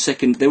there was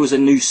a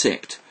new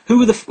sect. Who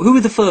were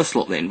the first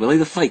lot then? Were they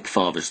the fake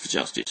Fathers for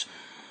Justice?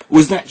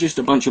 Was that just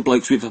a bunch of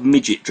blokes with a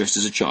midget dressed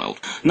as a child?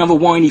 Another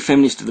whiny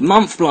feminist of the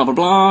month, blah blah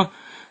blah.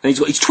 And he's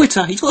got his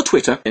Twitter. He's got a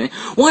Twitter.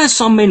 Why are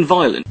some men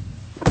violent?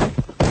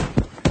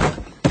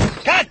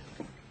 God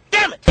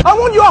damn it! I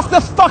want you off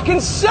the fucking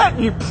set,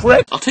 you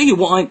prick! I'll tell you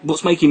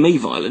what's making me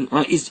violent,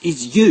 right,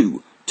 is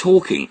you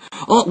talking.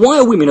 Why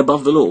are women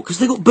above the law? Because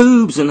they've got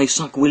boobs and they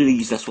suck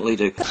willies, that's what they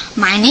do.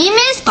 My name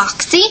is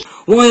Boxy.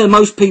 Why are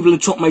most people in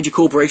top major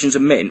corporations are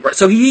men? Right,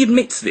 so he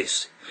admits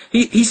this.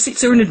 He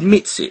sits there and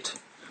admits it.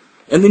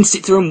 And then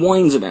sits there and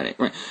whines about it,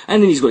 right?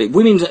 And then he's got it.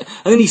 And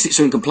then he sits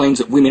there and complains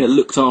that women are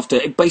looked after.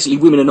 Basically,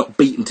 women are not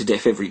beaten to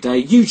death every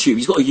day. YouTube,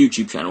 he's got a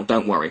YouTube channel,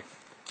 don't worry.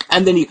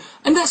 And then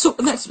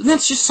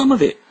that's just some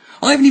of it.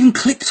 I haven't even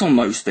clicked on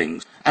those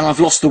things, and I've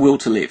lost the will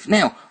to live.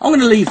 Now, I'm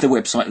going to leave the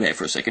website there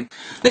for a second.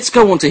 Let's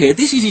go on to here.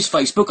 This is his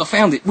Facebook. I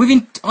found it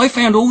I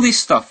found all this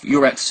stuff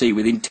you're about to see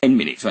within 10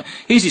 minutes. Right?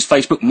 Here's his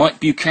Facebook,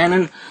 Mike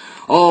Buchanan.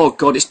 Oh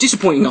God, it's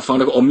disappointing. I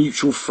find I've got a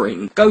mutual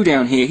friend. Go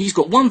down here. He's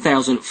got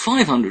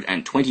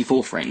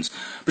 1,524 friends.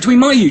 Between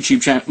my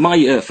YouTube channel, my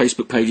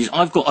Facebook pages,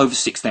 I've got over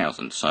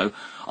 6,000. So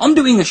I'm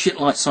doing a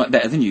shit-light site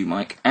better than you,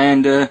 Mike.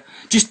 And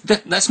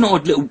that's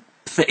not a little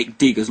pathetic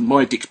dig as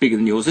my dick's bigger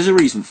than yours. There's a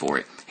reason for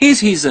it.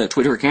 Here's his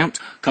Twitter account,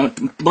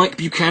 Mike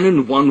Buchanan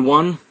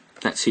 11.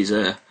 That's his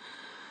I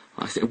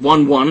think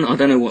 11. I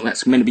don't know what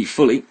that's meant to be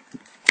fully.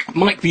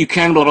 Mike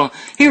Buchanan, blah blah.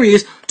 Here he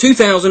is,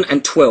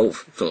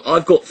 2012. So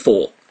I've got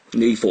 4.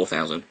 Nearly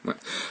 4,000. Right.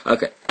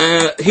 Okay.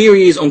 Here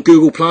he is on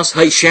Google Plus.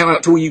 Hey, shout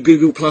out to all you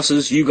Google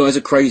Pluses. You guys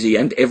are crazy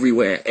and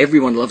everywhere.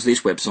 Everyone loves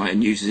this website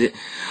and uses it.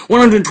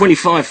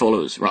 125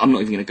 followers. Right, I'm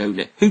not even going to go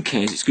there. Who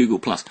cares? It's Google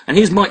Plus. And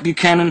here's Mike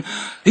Buchanan.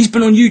 He's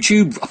been on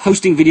YouTube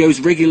posting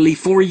videos regularly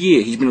for a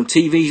year. He's been on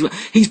TV.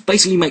 He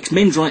basically makes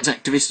men's rights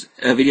activist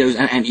videos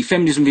and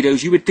anti-feminism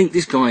videos. You would think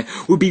this guy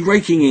would be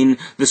raking in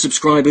the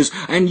subscribers,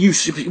 and you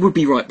would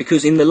be right,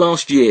 because in the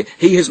last year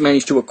he has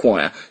managed to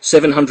acquire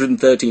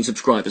 713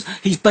 subscribers.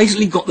 He's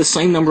basically got the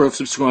same number of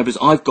subscribers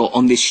I've got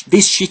on this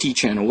shitty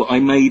channel that I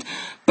made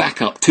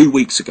back up 2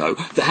 weeks ago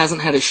that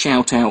hasn't had a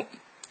shout out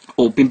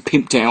or been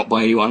pimped out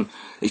by anyone.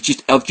 It's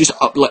just I've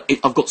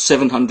got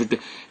 700.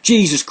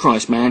 Jesus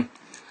Christ, man!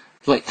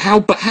 Like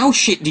how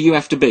shit do you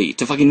have to be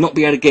to fucking not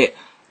be able to get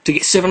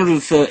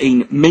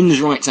 713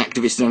 men's rights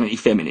activists and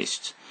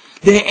anti-feminists?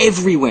 They're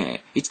everywhere.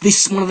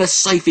 It's one of the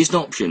safest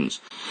options.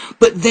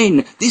 But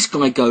then this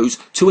guy goes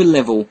to a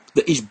level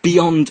that is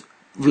beyond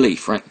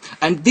relief, right?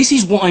 And this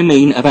is what I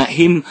mean about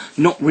him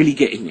not really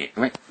getting it,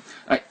 right?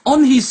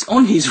 On his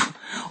well,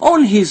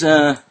 he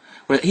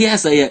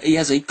has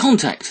a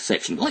contact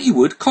section, like you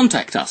would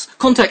contact us,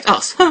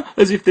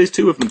 as if there's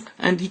 2 of them,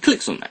 and he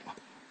clicks on that.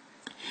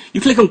 You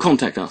click on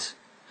contact us,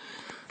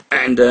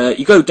 and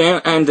you go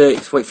down, and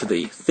let's wait for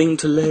the thing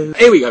to load.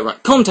 Here we go,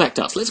 right? Contact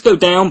us. Let's go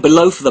down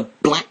below for the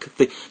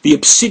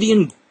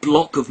obsidian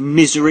block of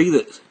misery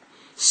that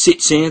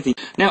sits here.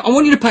 Now, I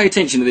want you to pay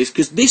attention to this,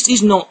 because this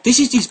is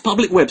his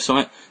public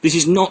website. This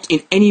is not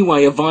in any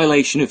way a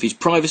violation of his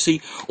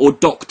privacy or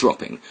doc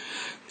dropping.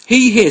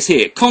 He has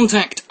here,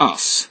 contact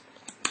us.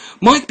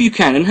 Mike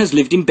Buchanan has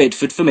lived in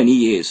Bedford for many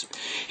years.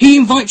 He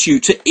invites you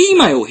to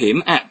email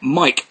him at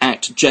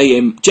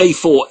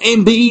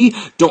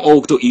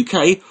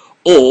mike@j4mb.org.uk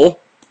or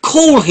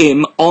call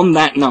him on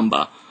that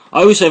number,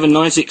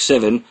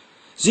 07967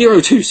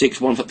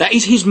 0261. That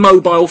is his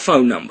mobile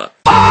phone number.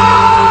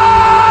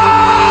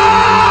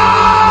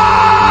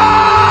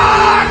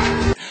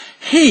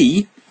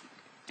 He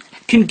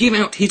can give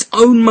out his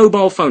own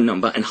mobile phone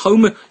number and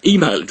home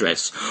email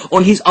address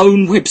on his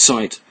own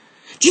website.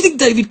 Do you think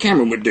David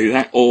Cameron would do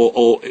that,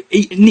 or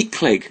Nick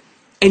Clegg,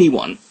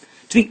 anyone?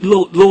 Do you think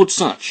Lord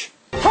Such?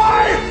 You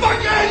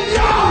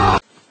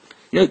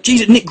know,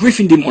 Jesus, Nick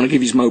Griffin didn't want to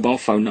give his mobile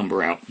phone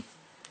number out.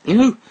 You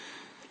know,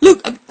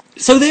 look.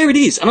 So there it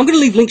is, and I'm going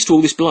to leave links to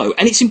all this below.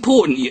 And it's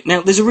important.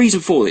 Now, there's a reason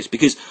for this,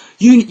 because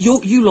you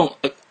lot,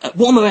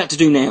 what I'm about to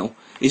do now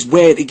is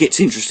where it gets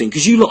interesting,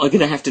 because you lot are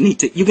going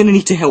to you're going to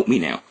need to help me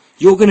now.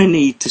 You're going to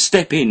need to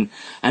step in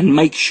and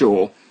make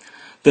sure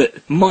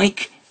that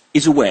Mike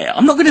is aware.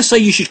 I'm not going to say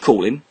you should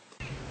call him.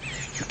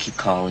 He'll keep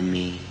calling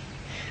me.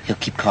 He'll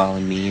keep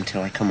calling me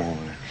until I come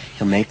over.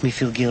 He'll make me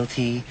feel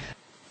guilty.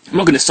 I'm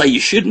not going to say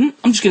you shouldn't.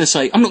 I'm just going to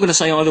say, I'm not going to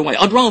say either way.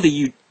 I'd rather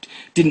you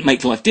didn't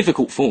make life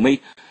difficult for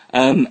me,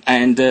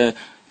 and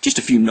just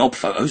a few knob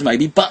photos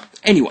maybe. But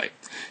anyway,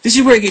 this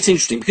is where it gets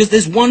interesting, because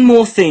there's one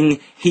more thing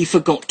he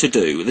forgot to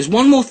do. There's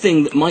one more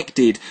thing that Mike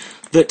did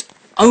that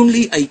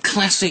Only a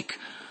classic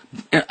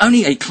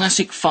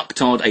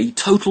fucktard, a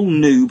total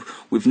noob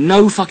with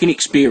no fucking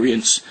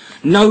experience,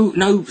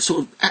 no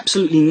sort of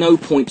absolutely no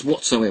points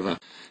whatsoever.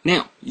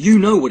 Now, you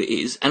know what it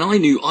is, and I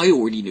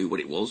already knew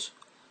what it was,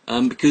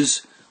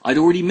 because I'd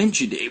already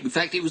mentioned it. In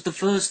fact, it was the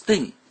first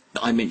thing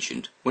that I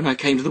mentioned when I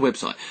came to the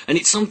website, and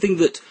it's something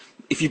that,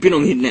 if you've been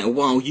on the internet a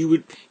while, you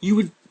wouldn't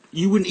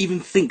even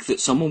think that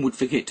someone would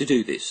forget to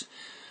do this.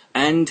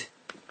 And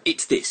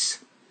it's this: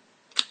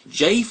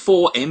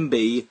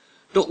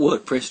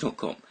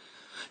 j4mb.wordpress.com.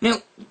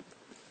 Now,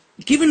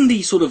 given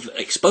the sort of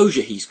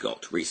exposure he's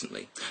got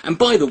recently, and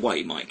by the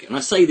way, Mike, and I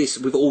say this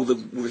with all the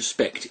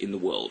respect in the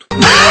world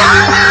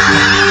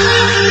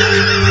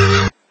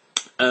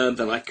that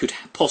I could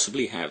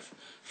possibly have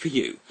for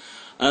you,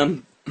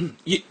 I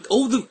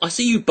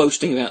see you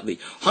boasting about the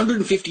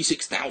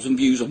 156,000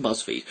 views on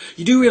BuzzFeed.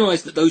 You do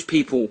realise that those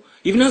people,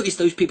 you've noticed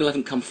those people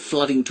haven't come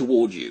flooding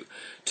towards you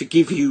to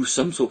give you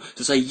some sort,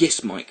 to say,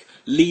 yes, Mike,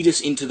 lead us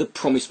into the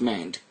promised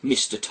land,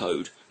 Mr.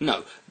 Toad.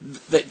 No,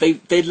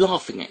 they're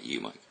laughing at you,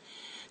 Mike.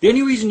 The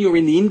only reason you're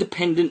in the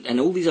Independent and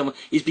all these other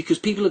is because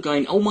people are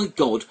going, oh my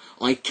God,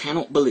 I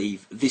cannot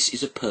believe this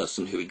is a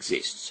person who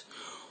exists.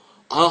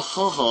 Ah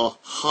ha ha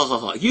ha ha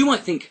ha. You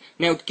might think,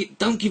 now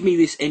don't give me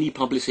this any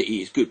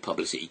publicity is good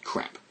publicity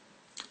crap.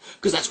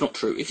 Because that's not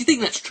true. If you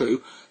think that's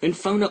true, then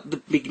phone up the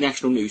big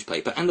national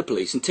newspaper and the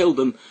police and tell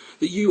them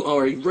that you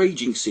are a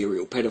raging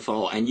serial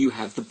paedophile and you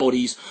have the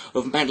bodies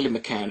of Madeleine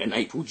McCann and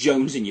April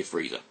Jones in your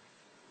freezer.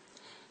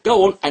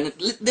 Go on, and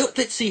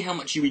let's see how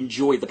much you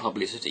enjoy the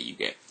publicity you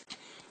get.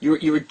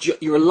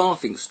 You're a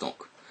laughing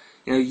stock.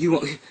 You know,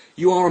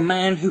 you are a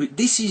man who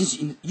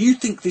you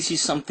think this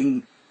is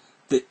something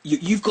that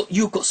you've got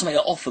something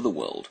to offer the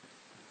world.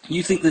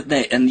 You think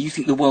that you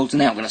think the world's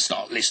now going to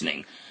start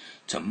listening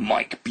to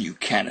Mike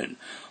Buchanan,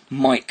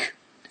 Mike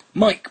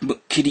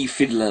McKitty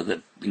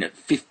Fiddler,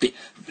 50.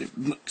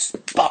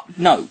 But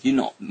no, you're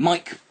not,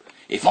 Mike.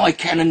 If I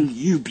Cannon,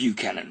 you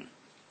Buchanan.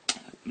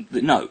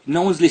 No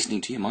one's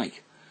listening to you,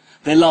 Mike.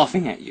 They're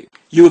laughing at you.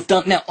 You have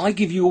done. Now, I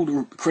give you all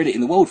the credit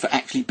in the world for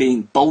actually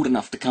being bold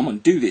enough to come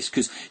and do this,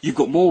 because you've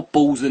got more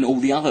balls than all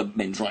the other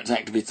men's rights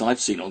activists I've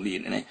seen on the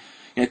internet.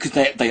 You know, because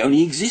they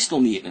only exist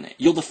on the internet.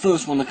 You're the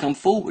first one to come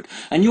forward,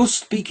 and you're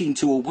speaking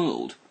to a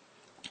world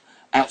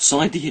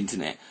outside the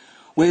internet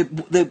where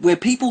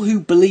people who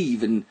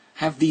believe and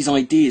have these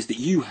ideas that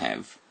you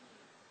have,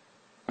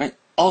 right,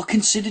 are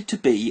considered to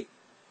be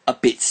a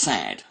bit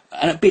sad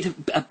and a bit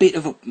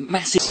of a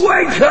massive.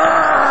 Wake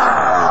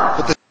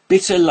up!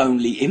 Bitter,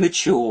 lonely,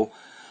 immature,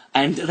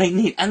 and they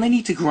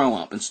need to grow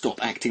up and stop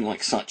acting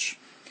like such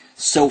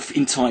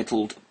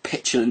self-entitled,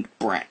 petulant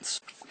brats.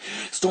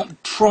 Stop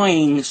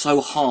trying so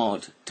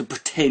hard to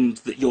pretend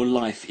that your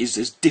life is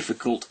as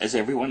difficult as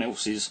everyone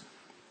else's,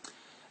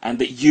 and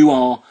that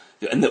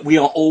we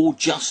are all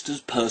just as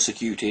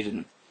persecuted.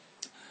 And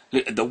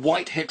the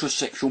white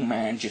heterosexual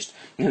man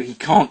he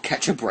can't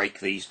catch a break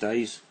these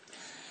days.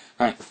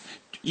 Right?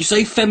 You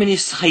say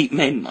feminists hate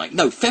men, Mike.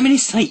 No,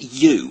 feminists hate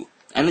you.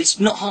 And it's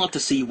not hard to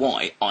see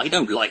why. I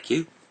don't like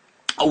you.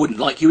 I wouldn't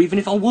like you even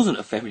if I wasn't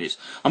a feminist.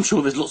 I'm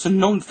sure there's lots of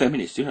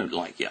non-feminists who don't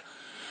like you.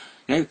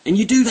 You know, and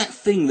you do that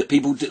thing that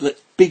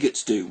that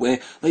bigots do, where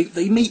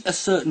they meet a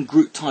certain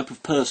group type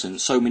of person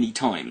so many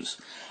times,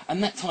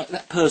 and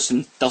that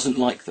person doesn't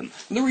like them.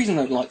 And the reason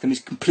they don't like them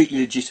is completely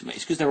legitimate.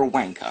 It's because they're a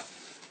wanker.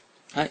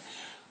 Right?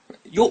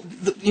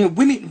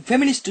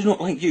 Feminists do not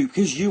like you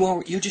because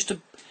you're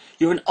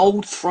an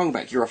old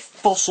throwback. You're a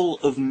fossil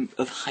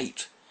of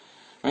hate.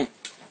 Right?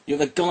 You're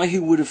the guy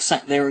who would have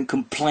sat there and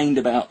complained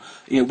about,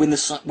 when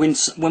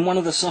one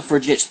of the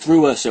suffragettes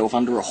threw herself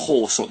under a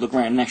horse at the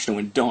Grand National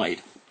and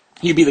died.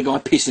 You'd be the guy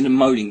pissing and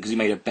moaning because he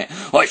made a bet.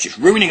 Oh, it's just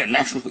ruining a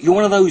national. You're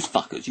one of those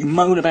fuckers. You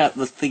moan about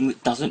the thing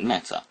that doesn't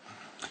matter.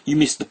 You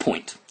miss the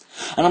point.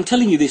 And I'm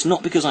telling you this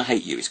not because I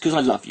hate you. It's because I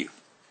love you.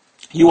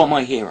 You are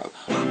my hero.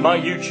 My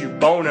YouTube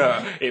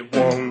boner, it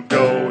won't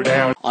go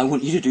down. I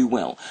want you to do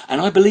well, and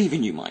I believe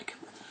in you, Mike.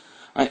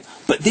 Right?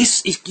 But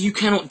you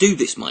cannot do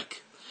this,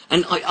 Mike.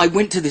 And I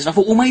went to this and I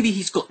thought, well, maybe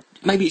it's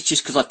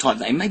just because I typed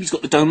that in. Maybe he's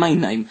got the domain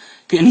name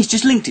and he's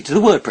just linked it to the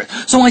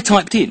WordPress. So I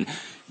typed in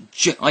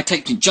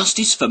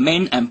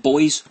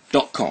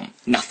justiceformenandboys.com.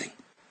 Nothing.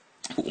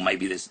 I thought, well,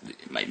 maybe there's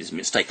a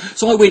mistake.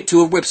 So I went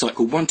to a website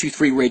called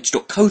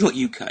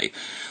 123reg.co.uk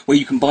where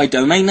you can buy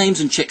domain names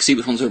and check see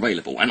which ones are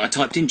available. And I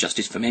typed in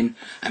Justice for Men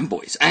and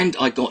Boys, and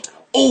I got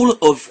all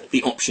of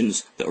the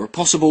options that are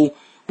possible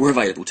were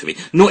available to me.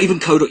 Not even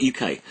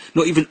co.uk,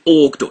 not even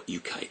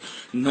org.uk,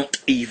 not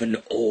even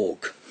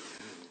org.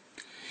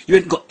 You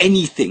haven't got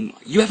anything.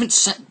 You haven't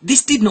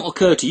this did not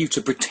occur to you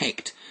to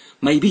protect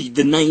maybe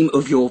the name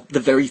of the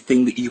very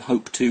thing that you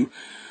hope to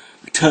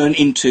turn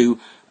into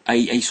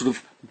a sort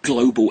of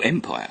global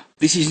empire.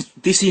 This is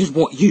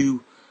what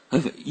you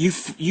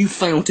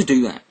failed to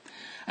do that.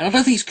 And I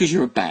don't think it's because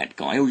you're a bad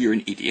guy or you're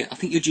an idiot. I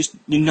think you're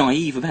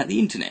naive about the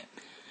internet.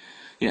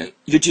 You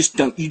just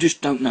don't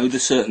know the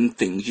certain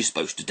things you're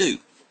supposed to do.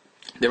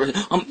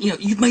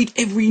 You've made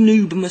every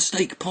noob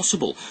mistake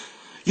possible.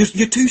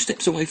 You're 2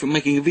 steps away from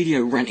making a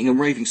video ranting and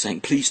raving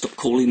saying, please stop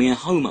calling me a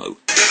homo.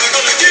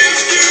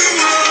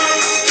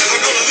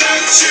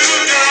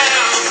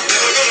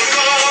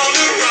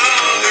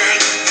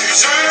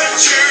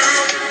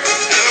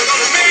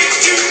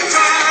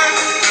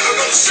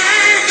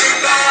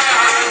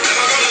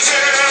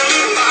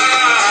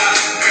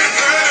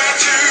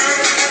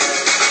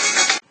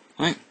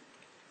 Right?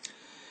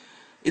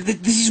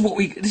 This is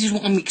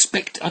what I'm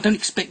I don't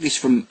expect this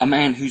from a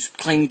man who's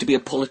claiming to be a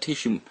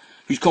politician,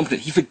 who's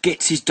confident. He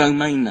forgets his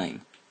domain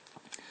name.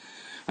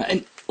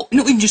 And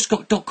not even just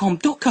 .com,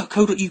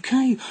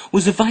 .co.uk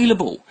was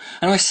available.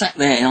 And I sat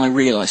there and I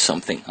realised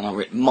something. And I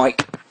read,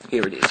 Mike,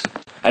 here it is.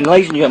 And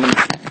ladies and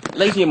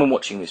gentlemen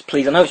watching this,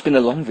 please, I know it's been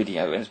a long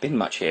video and there's been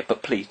much here,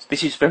 but please,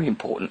 this is very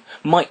important.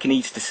 Mike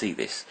needs to see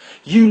this.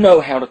 You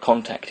know how to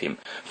contact him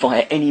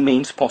via any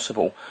means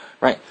possible,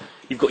 right?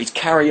 You've got his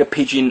carrier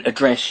pigeon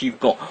address, you've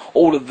got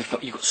all of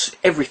the,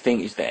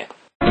 everything is there.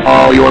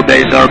 All your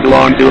days are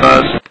belong to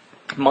us.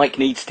 Mike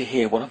needs to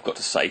hear what I've got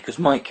to say, because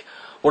Mike,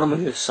 what I'm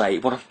going to say,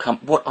 what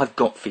I've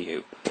got for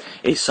you,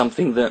 is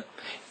something that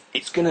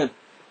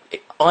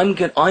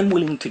I'm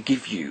willing to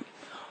give you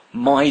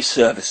my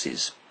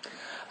services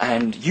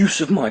and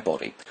use of my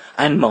body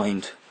and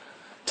mind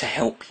to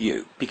help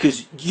you,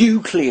 because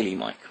you clearly,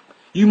 Mike,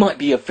 you might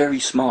be a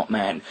very smart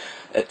man,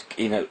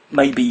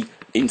 maybe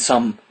in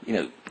some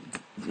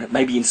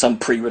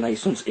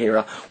pre-Renaissance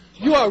era.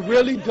 You are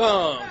really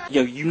dumb.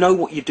 You know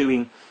what you're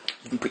doing.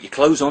 You can put your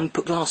clothes on,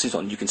 put glasses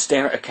on. You can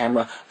stare at a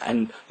camera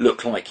and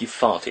look like you've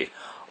farted.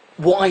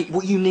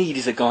 What you need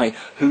is a guy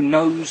who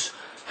knows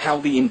how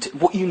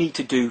what you need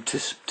to do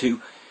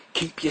to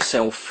keep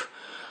yourself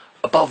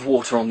above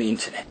water on the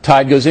internet.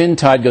 Tide goes in,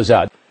 tide goes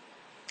out.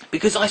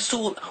 Because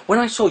when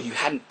I saw you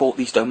hadn't bought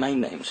these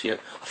domain names, I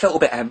felt a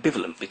bit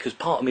ambivalent, because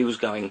part of me was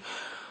going,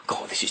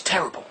 God, this is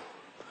terrible.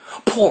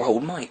 Poor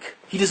old Mike.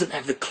 He doesn't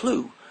have the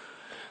clue.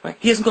 Right?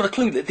 He hasn't got a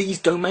clue that these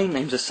domain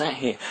names are sat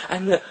here,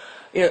 and that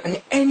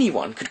and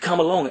anyone could come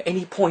along at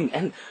any point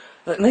and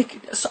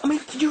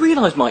did you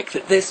realise, Mike,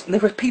 that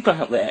there are people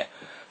out there.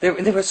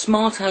 There are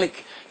smart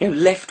aleck,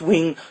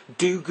 left-wing,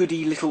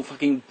 do-goody little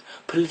fucking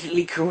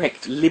politically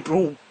correct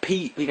liberal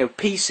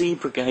PC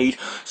brigade,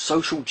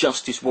 social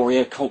justice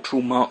warrior,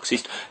 cultural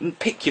Marxist, and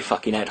pick your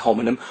fucking ad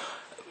hominem,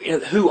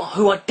 who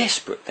are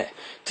desperate there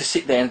to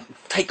sit there and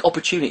take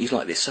opportunities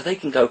like this, so they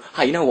can go,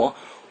 hey, you know what?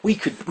 We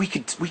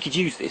could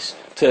use this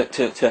to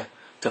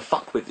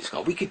fuck with this guy.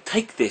 We could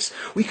take this.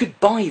 We could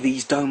buy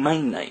these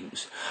domain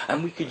names,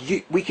 and we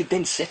could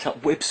then set up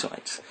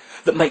websites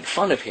that make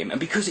fun of him. And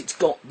because it's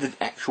got the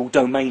actual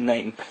domain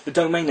name, the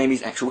domain name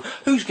is actual.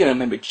 Who's going to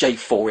remember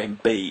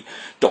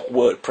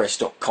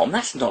j4mb.wordpress.com?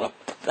 That's not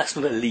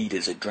a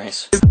leader's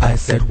address. I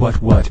said what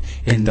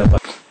in the.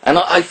 And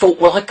I thought,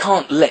 well, I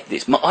can't let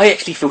this. I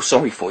actually feel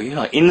sorry for you,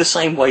 in the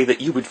same way that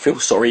you would feel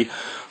sorry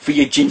for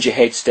your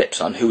gingerhead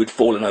stepson who had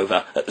fallen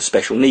over at the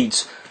special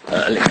needs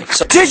Olympics.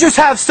 So Gingers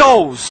have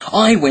souls!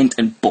 I went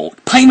and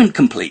bought payment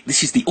complete.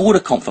 This is the order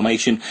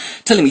confirmation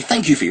telling me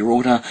thank you for your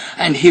order,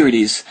 and here it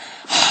is.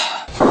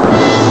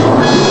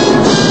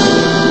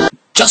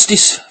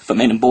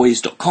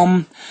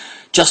 justiceformenandboys.com,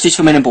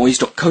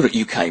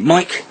 justiceformenandboys.co.uk.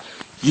 Mike,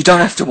 you don't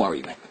have to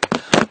worry, mate.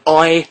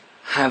 I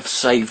have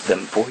saved them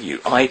for you.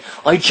 I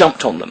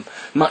jumped on them,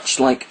 much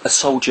like a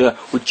soldier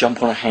would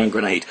jump on a hand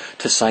grenade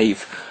to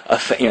save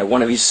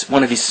one of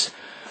his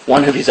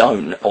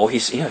own, or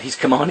his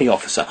commanding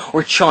officer,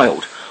 or a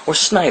child, or a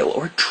snail,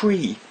 or a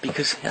tree,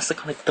 because that's the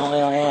kind of guy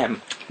I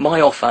am.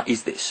 My offer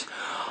is this.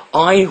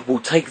 I will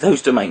take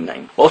those domain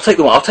names. Well,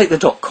 I'll take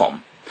the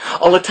 .com.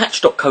 I'll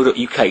attach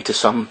 .co.uk to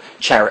some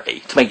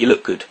charity to make you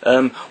look good.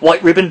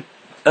 White Ribbon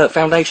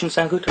Foundation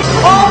sound good?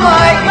 Oh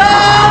my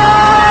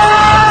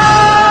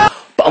God!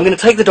 But I'm going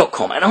to take the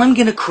 .com and I'm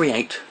going to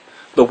create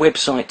the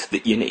website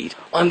that you need.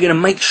 I'm going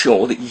to make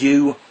sure that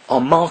you are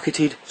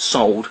marketed,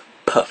 sold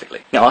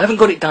perfectly. Now, I haven't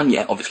got it done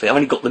yet, obviously. I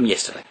only got them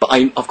yesterday. But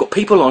I've got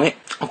people on it.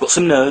 I've got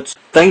some nerds.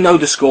 They know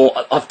the score.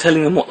 I'm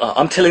telling them what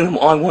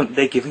I want.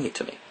 They're giving it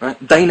to me. Right?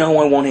 They know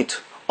I want it.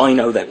 I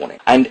know they want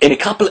it. And in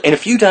a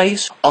few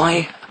days,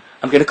 I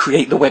am going to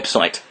create the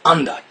website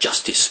under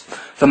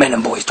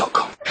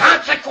justiceformenandboys.com.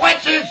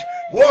 Consequences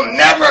will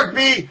never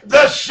be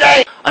the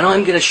same. And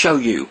I'm going to show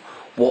you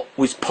what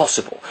was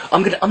possible.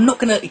 I'm not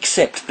going to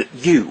accept that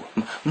you,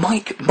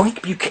 Mike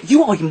Buchanan,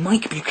 you are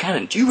Mike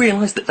Buchanan. Do you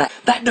realise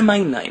that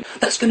domain name,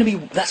 that's going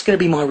to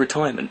be my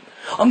retirement.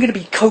 I'm going to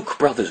be Koch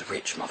brothers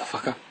rich,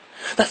 motherfucker.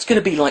 That's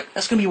going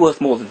to be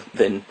worth more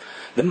than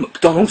the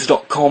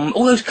McDonald's.com,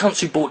 all those cunts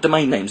who bought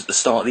domain names at the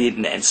start of the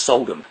internet and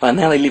sold them, and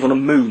now they live on a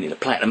moon in a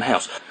platinum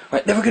house.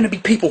 Right? There are going to be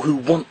people who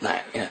want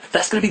that.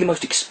 That's going to be the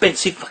most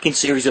expensive fucking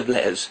series of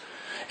letters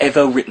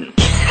ever written.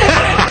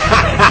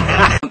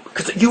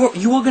 Because you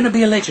are going to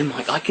be a legend,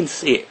 Mike. I can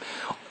see it.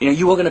 You know,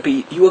 you are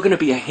going to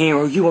be a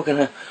hero. You are going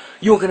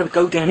to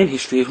go down in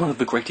history as one of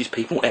the greatest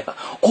people ever.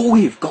 All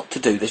you've got to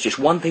do, there's just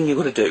one thing you've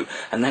got to do,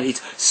 and that is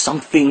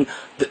something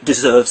that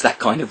deserves that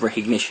kind of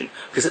recognition.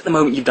 Because at the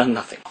moment you've done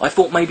nothing. I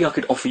thought maybe I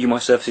could offer you my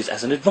services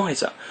as an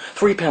advisor.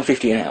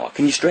 £3.50 an hour.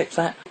 Can you stretch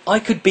that? I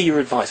could be your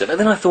advisor. But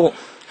then I thought,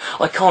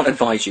 I can't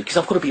advise you, because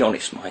I've got to be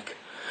honest, Mike.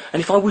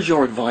 And if I was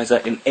your advisor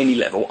in any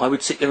level, I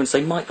would sit there and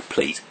say, Mike,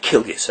 please,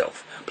 kill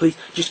yourself. Please,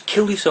 just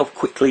kill yourself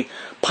quickly,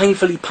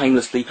 painfully,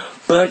 painlessly,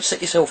 set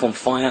yourself on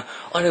fire,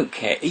 I don't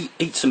care,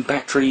 eat some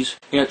batteries,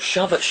 you know,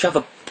 shove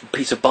a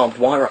piece of barbed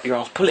wire up your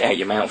arse, pull it out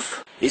your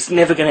mouth. It's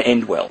never going to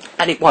end well.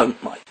 And it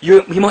won't, Mike.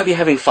 You might be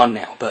having fun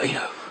now, but, you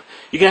know,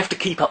 you're going to have to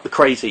keep up the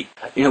crazy.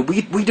 You know,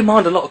 we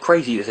demand a lot of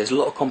craziness, there's a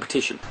lot of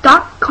competition.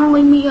 Stop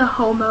calling me a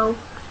homo,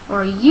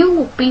 or you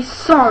will be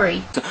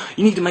sorry. So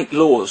you need to make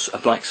laws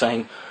of, like,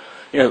 saying,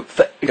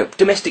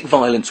 domestic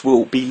violence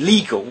will be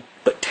legal,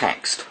 but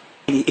taxed.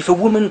 If a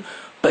woman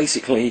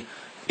basically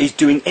is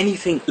doing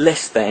anything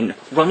less than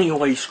running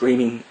away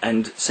screaming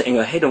and setting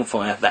her head on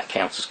fire, that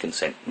counts as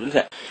consent.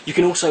 You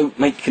can also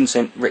make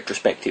consent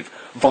retrospective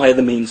via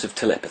the means of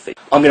telepathy.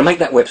 I'm going to make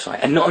that website,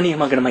 and not only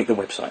am I going to make the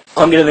website,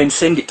 I'm going to then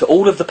send it to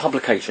all of the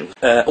publications,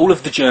 all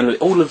of the journals,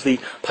 all of the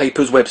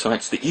papers,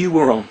 websites that you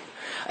were on,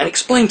 and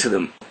explain to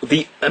them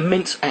the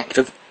immense act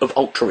of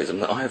altruism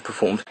that I have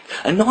performed.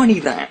 And not only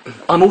that,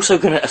 I'm also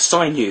going to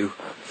assign you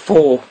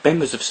 4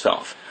 members of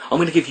staff. I'm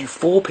going to give you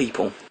 4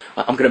 people.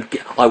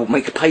 I will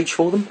make a page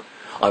for them.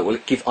 I will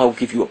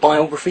give you a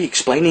biography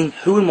explaining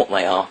who and what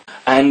they are,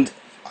 and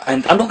I'm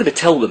not going to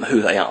tell them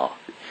who they are.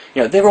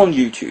 You know, they're on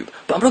YouTube,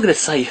 but I'm not going to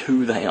say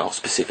who they are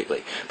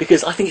specifically,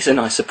 because I think it's a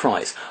nice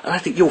surprise, and I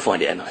think you'll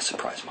find it a nice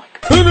surprise, Mike.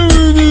 And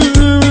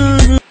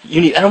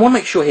I want to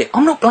make sure here,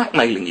 I'm not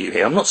blackmailing you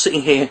here. I'm not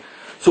sitting here,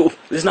 sort of.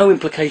 There's no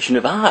implication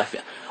of I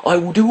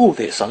will do all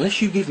this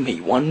unless you give me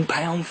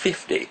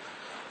 £1.50.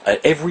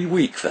 Every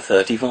week for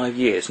 35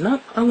 years. No,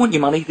 I don't want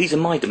your money, these are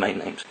my domain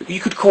names. You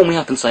could call me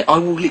up and say, I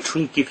will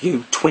literally give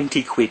you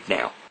 20 quid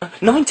now.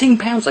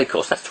 £19 they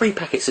cost, that's 3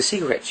 packets of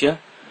cigarettes, yeah?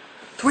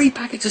 3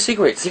 packets of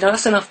cigarettes, you know,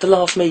 that's enough to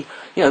last me,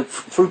 you know,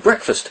 through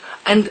breakfast.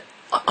 And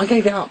I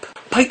gave it up.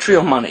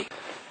 Patreon money.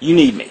 You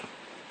need me.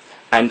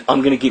 And I'm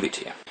going to give it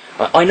to you.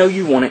 I know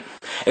you want it.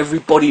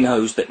 Everybody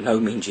knows that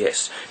no means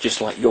yes, just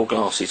like your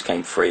glasses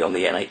came free on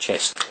the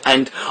NHS.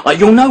 And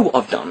you'll know what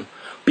I've done.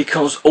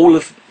 Because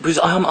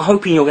I'm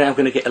hoping you're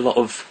going to get a lot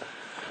of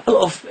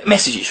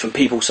messages from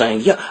people saying,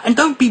 yeah, and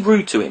don't be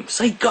rude to him.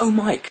 Say, go,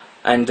 Mike.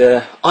 And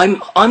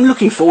I'm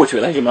looking forward to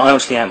it, ladies and gentlemen. I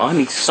honestly am. I'm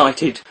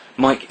excited,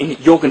 Mike.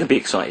 You're going to be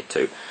excited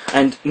too.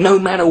 And no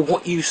matter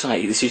what you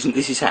say, this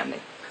is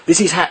happening.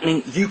 This is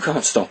happening. You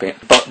can't stop it.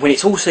 But when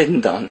it's all said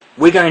and done,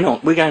 we're going all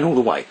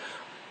the way.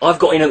 I've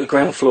got in at the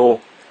ground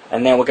floor,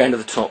 and now we're going to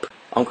the top.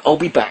 I'll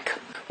be back.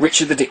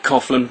 Richard the Dick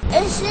Coughlan.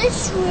 Is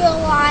this real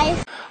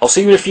life? I'll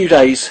see you in a few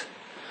days.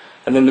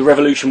 And then the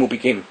revolution will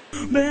begin.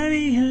 Baby,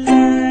 you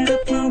light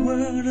up my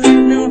world.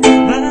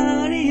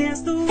 Nobody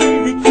has the way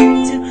that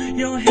you do.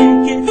 Your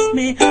head gets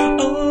me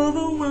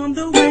overwhelmed.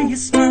 The way you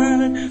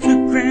smile at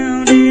the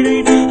ground, it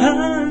ain't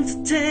hard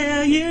to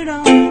tell. You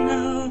don't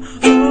know.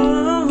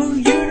 Oh,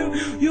 you know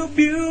you're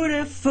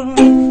beautiful.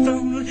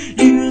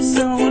 You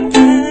so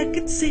I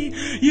could see.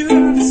 You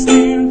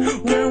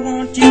understand. Well, I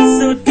want you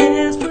so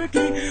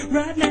desperately.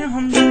 Right now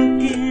I'm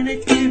looking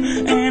at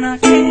you, and I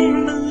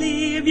can't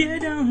believe you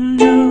don't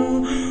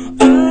know.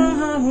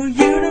 Oh,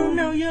 you don't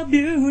know you're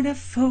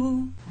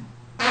beautiful.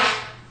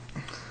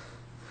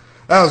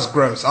 That was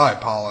gross. I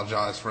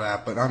apologize for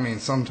that, but I mean,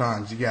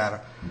 sometimes you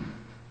gotta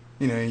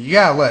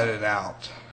let it out.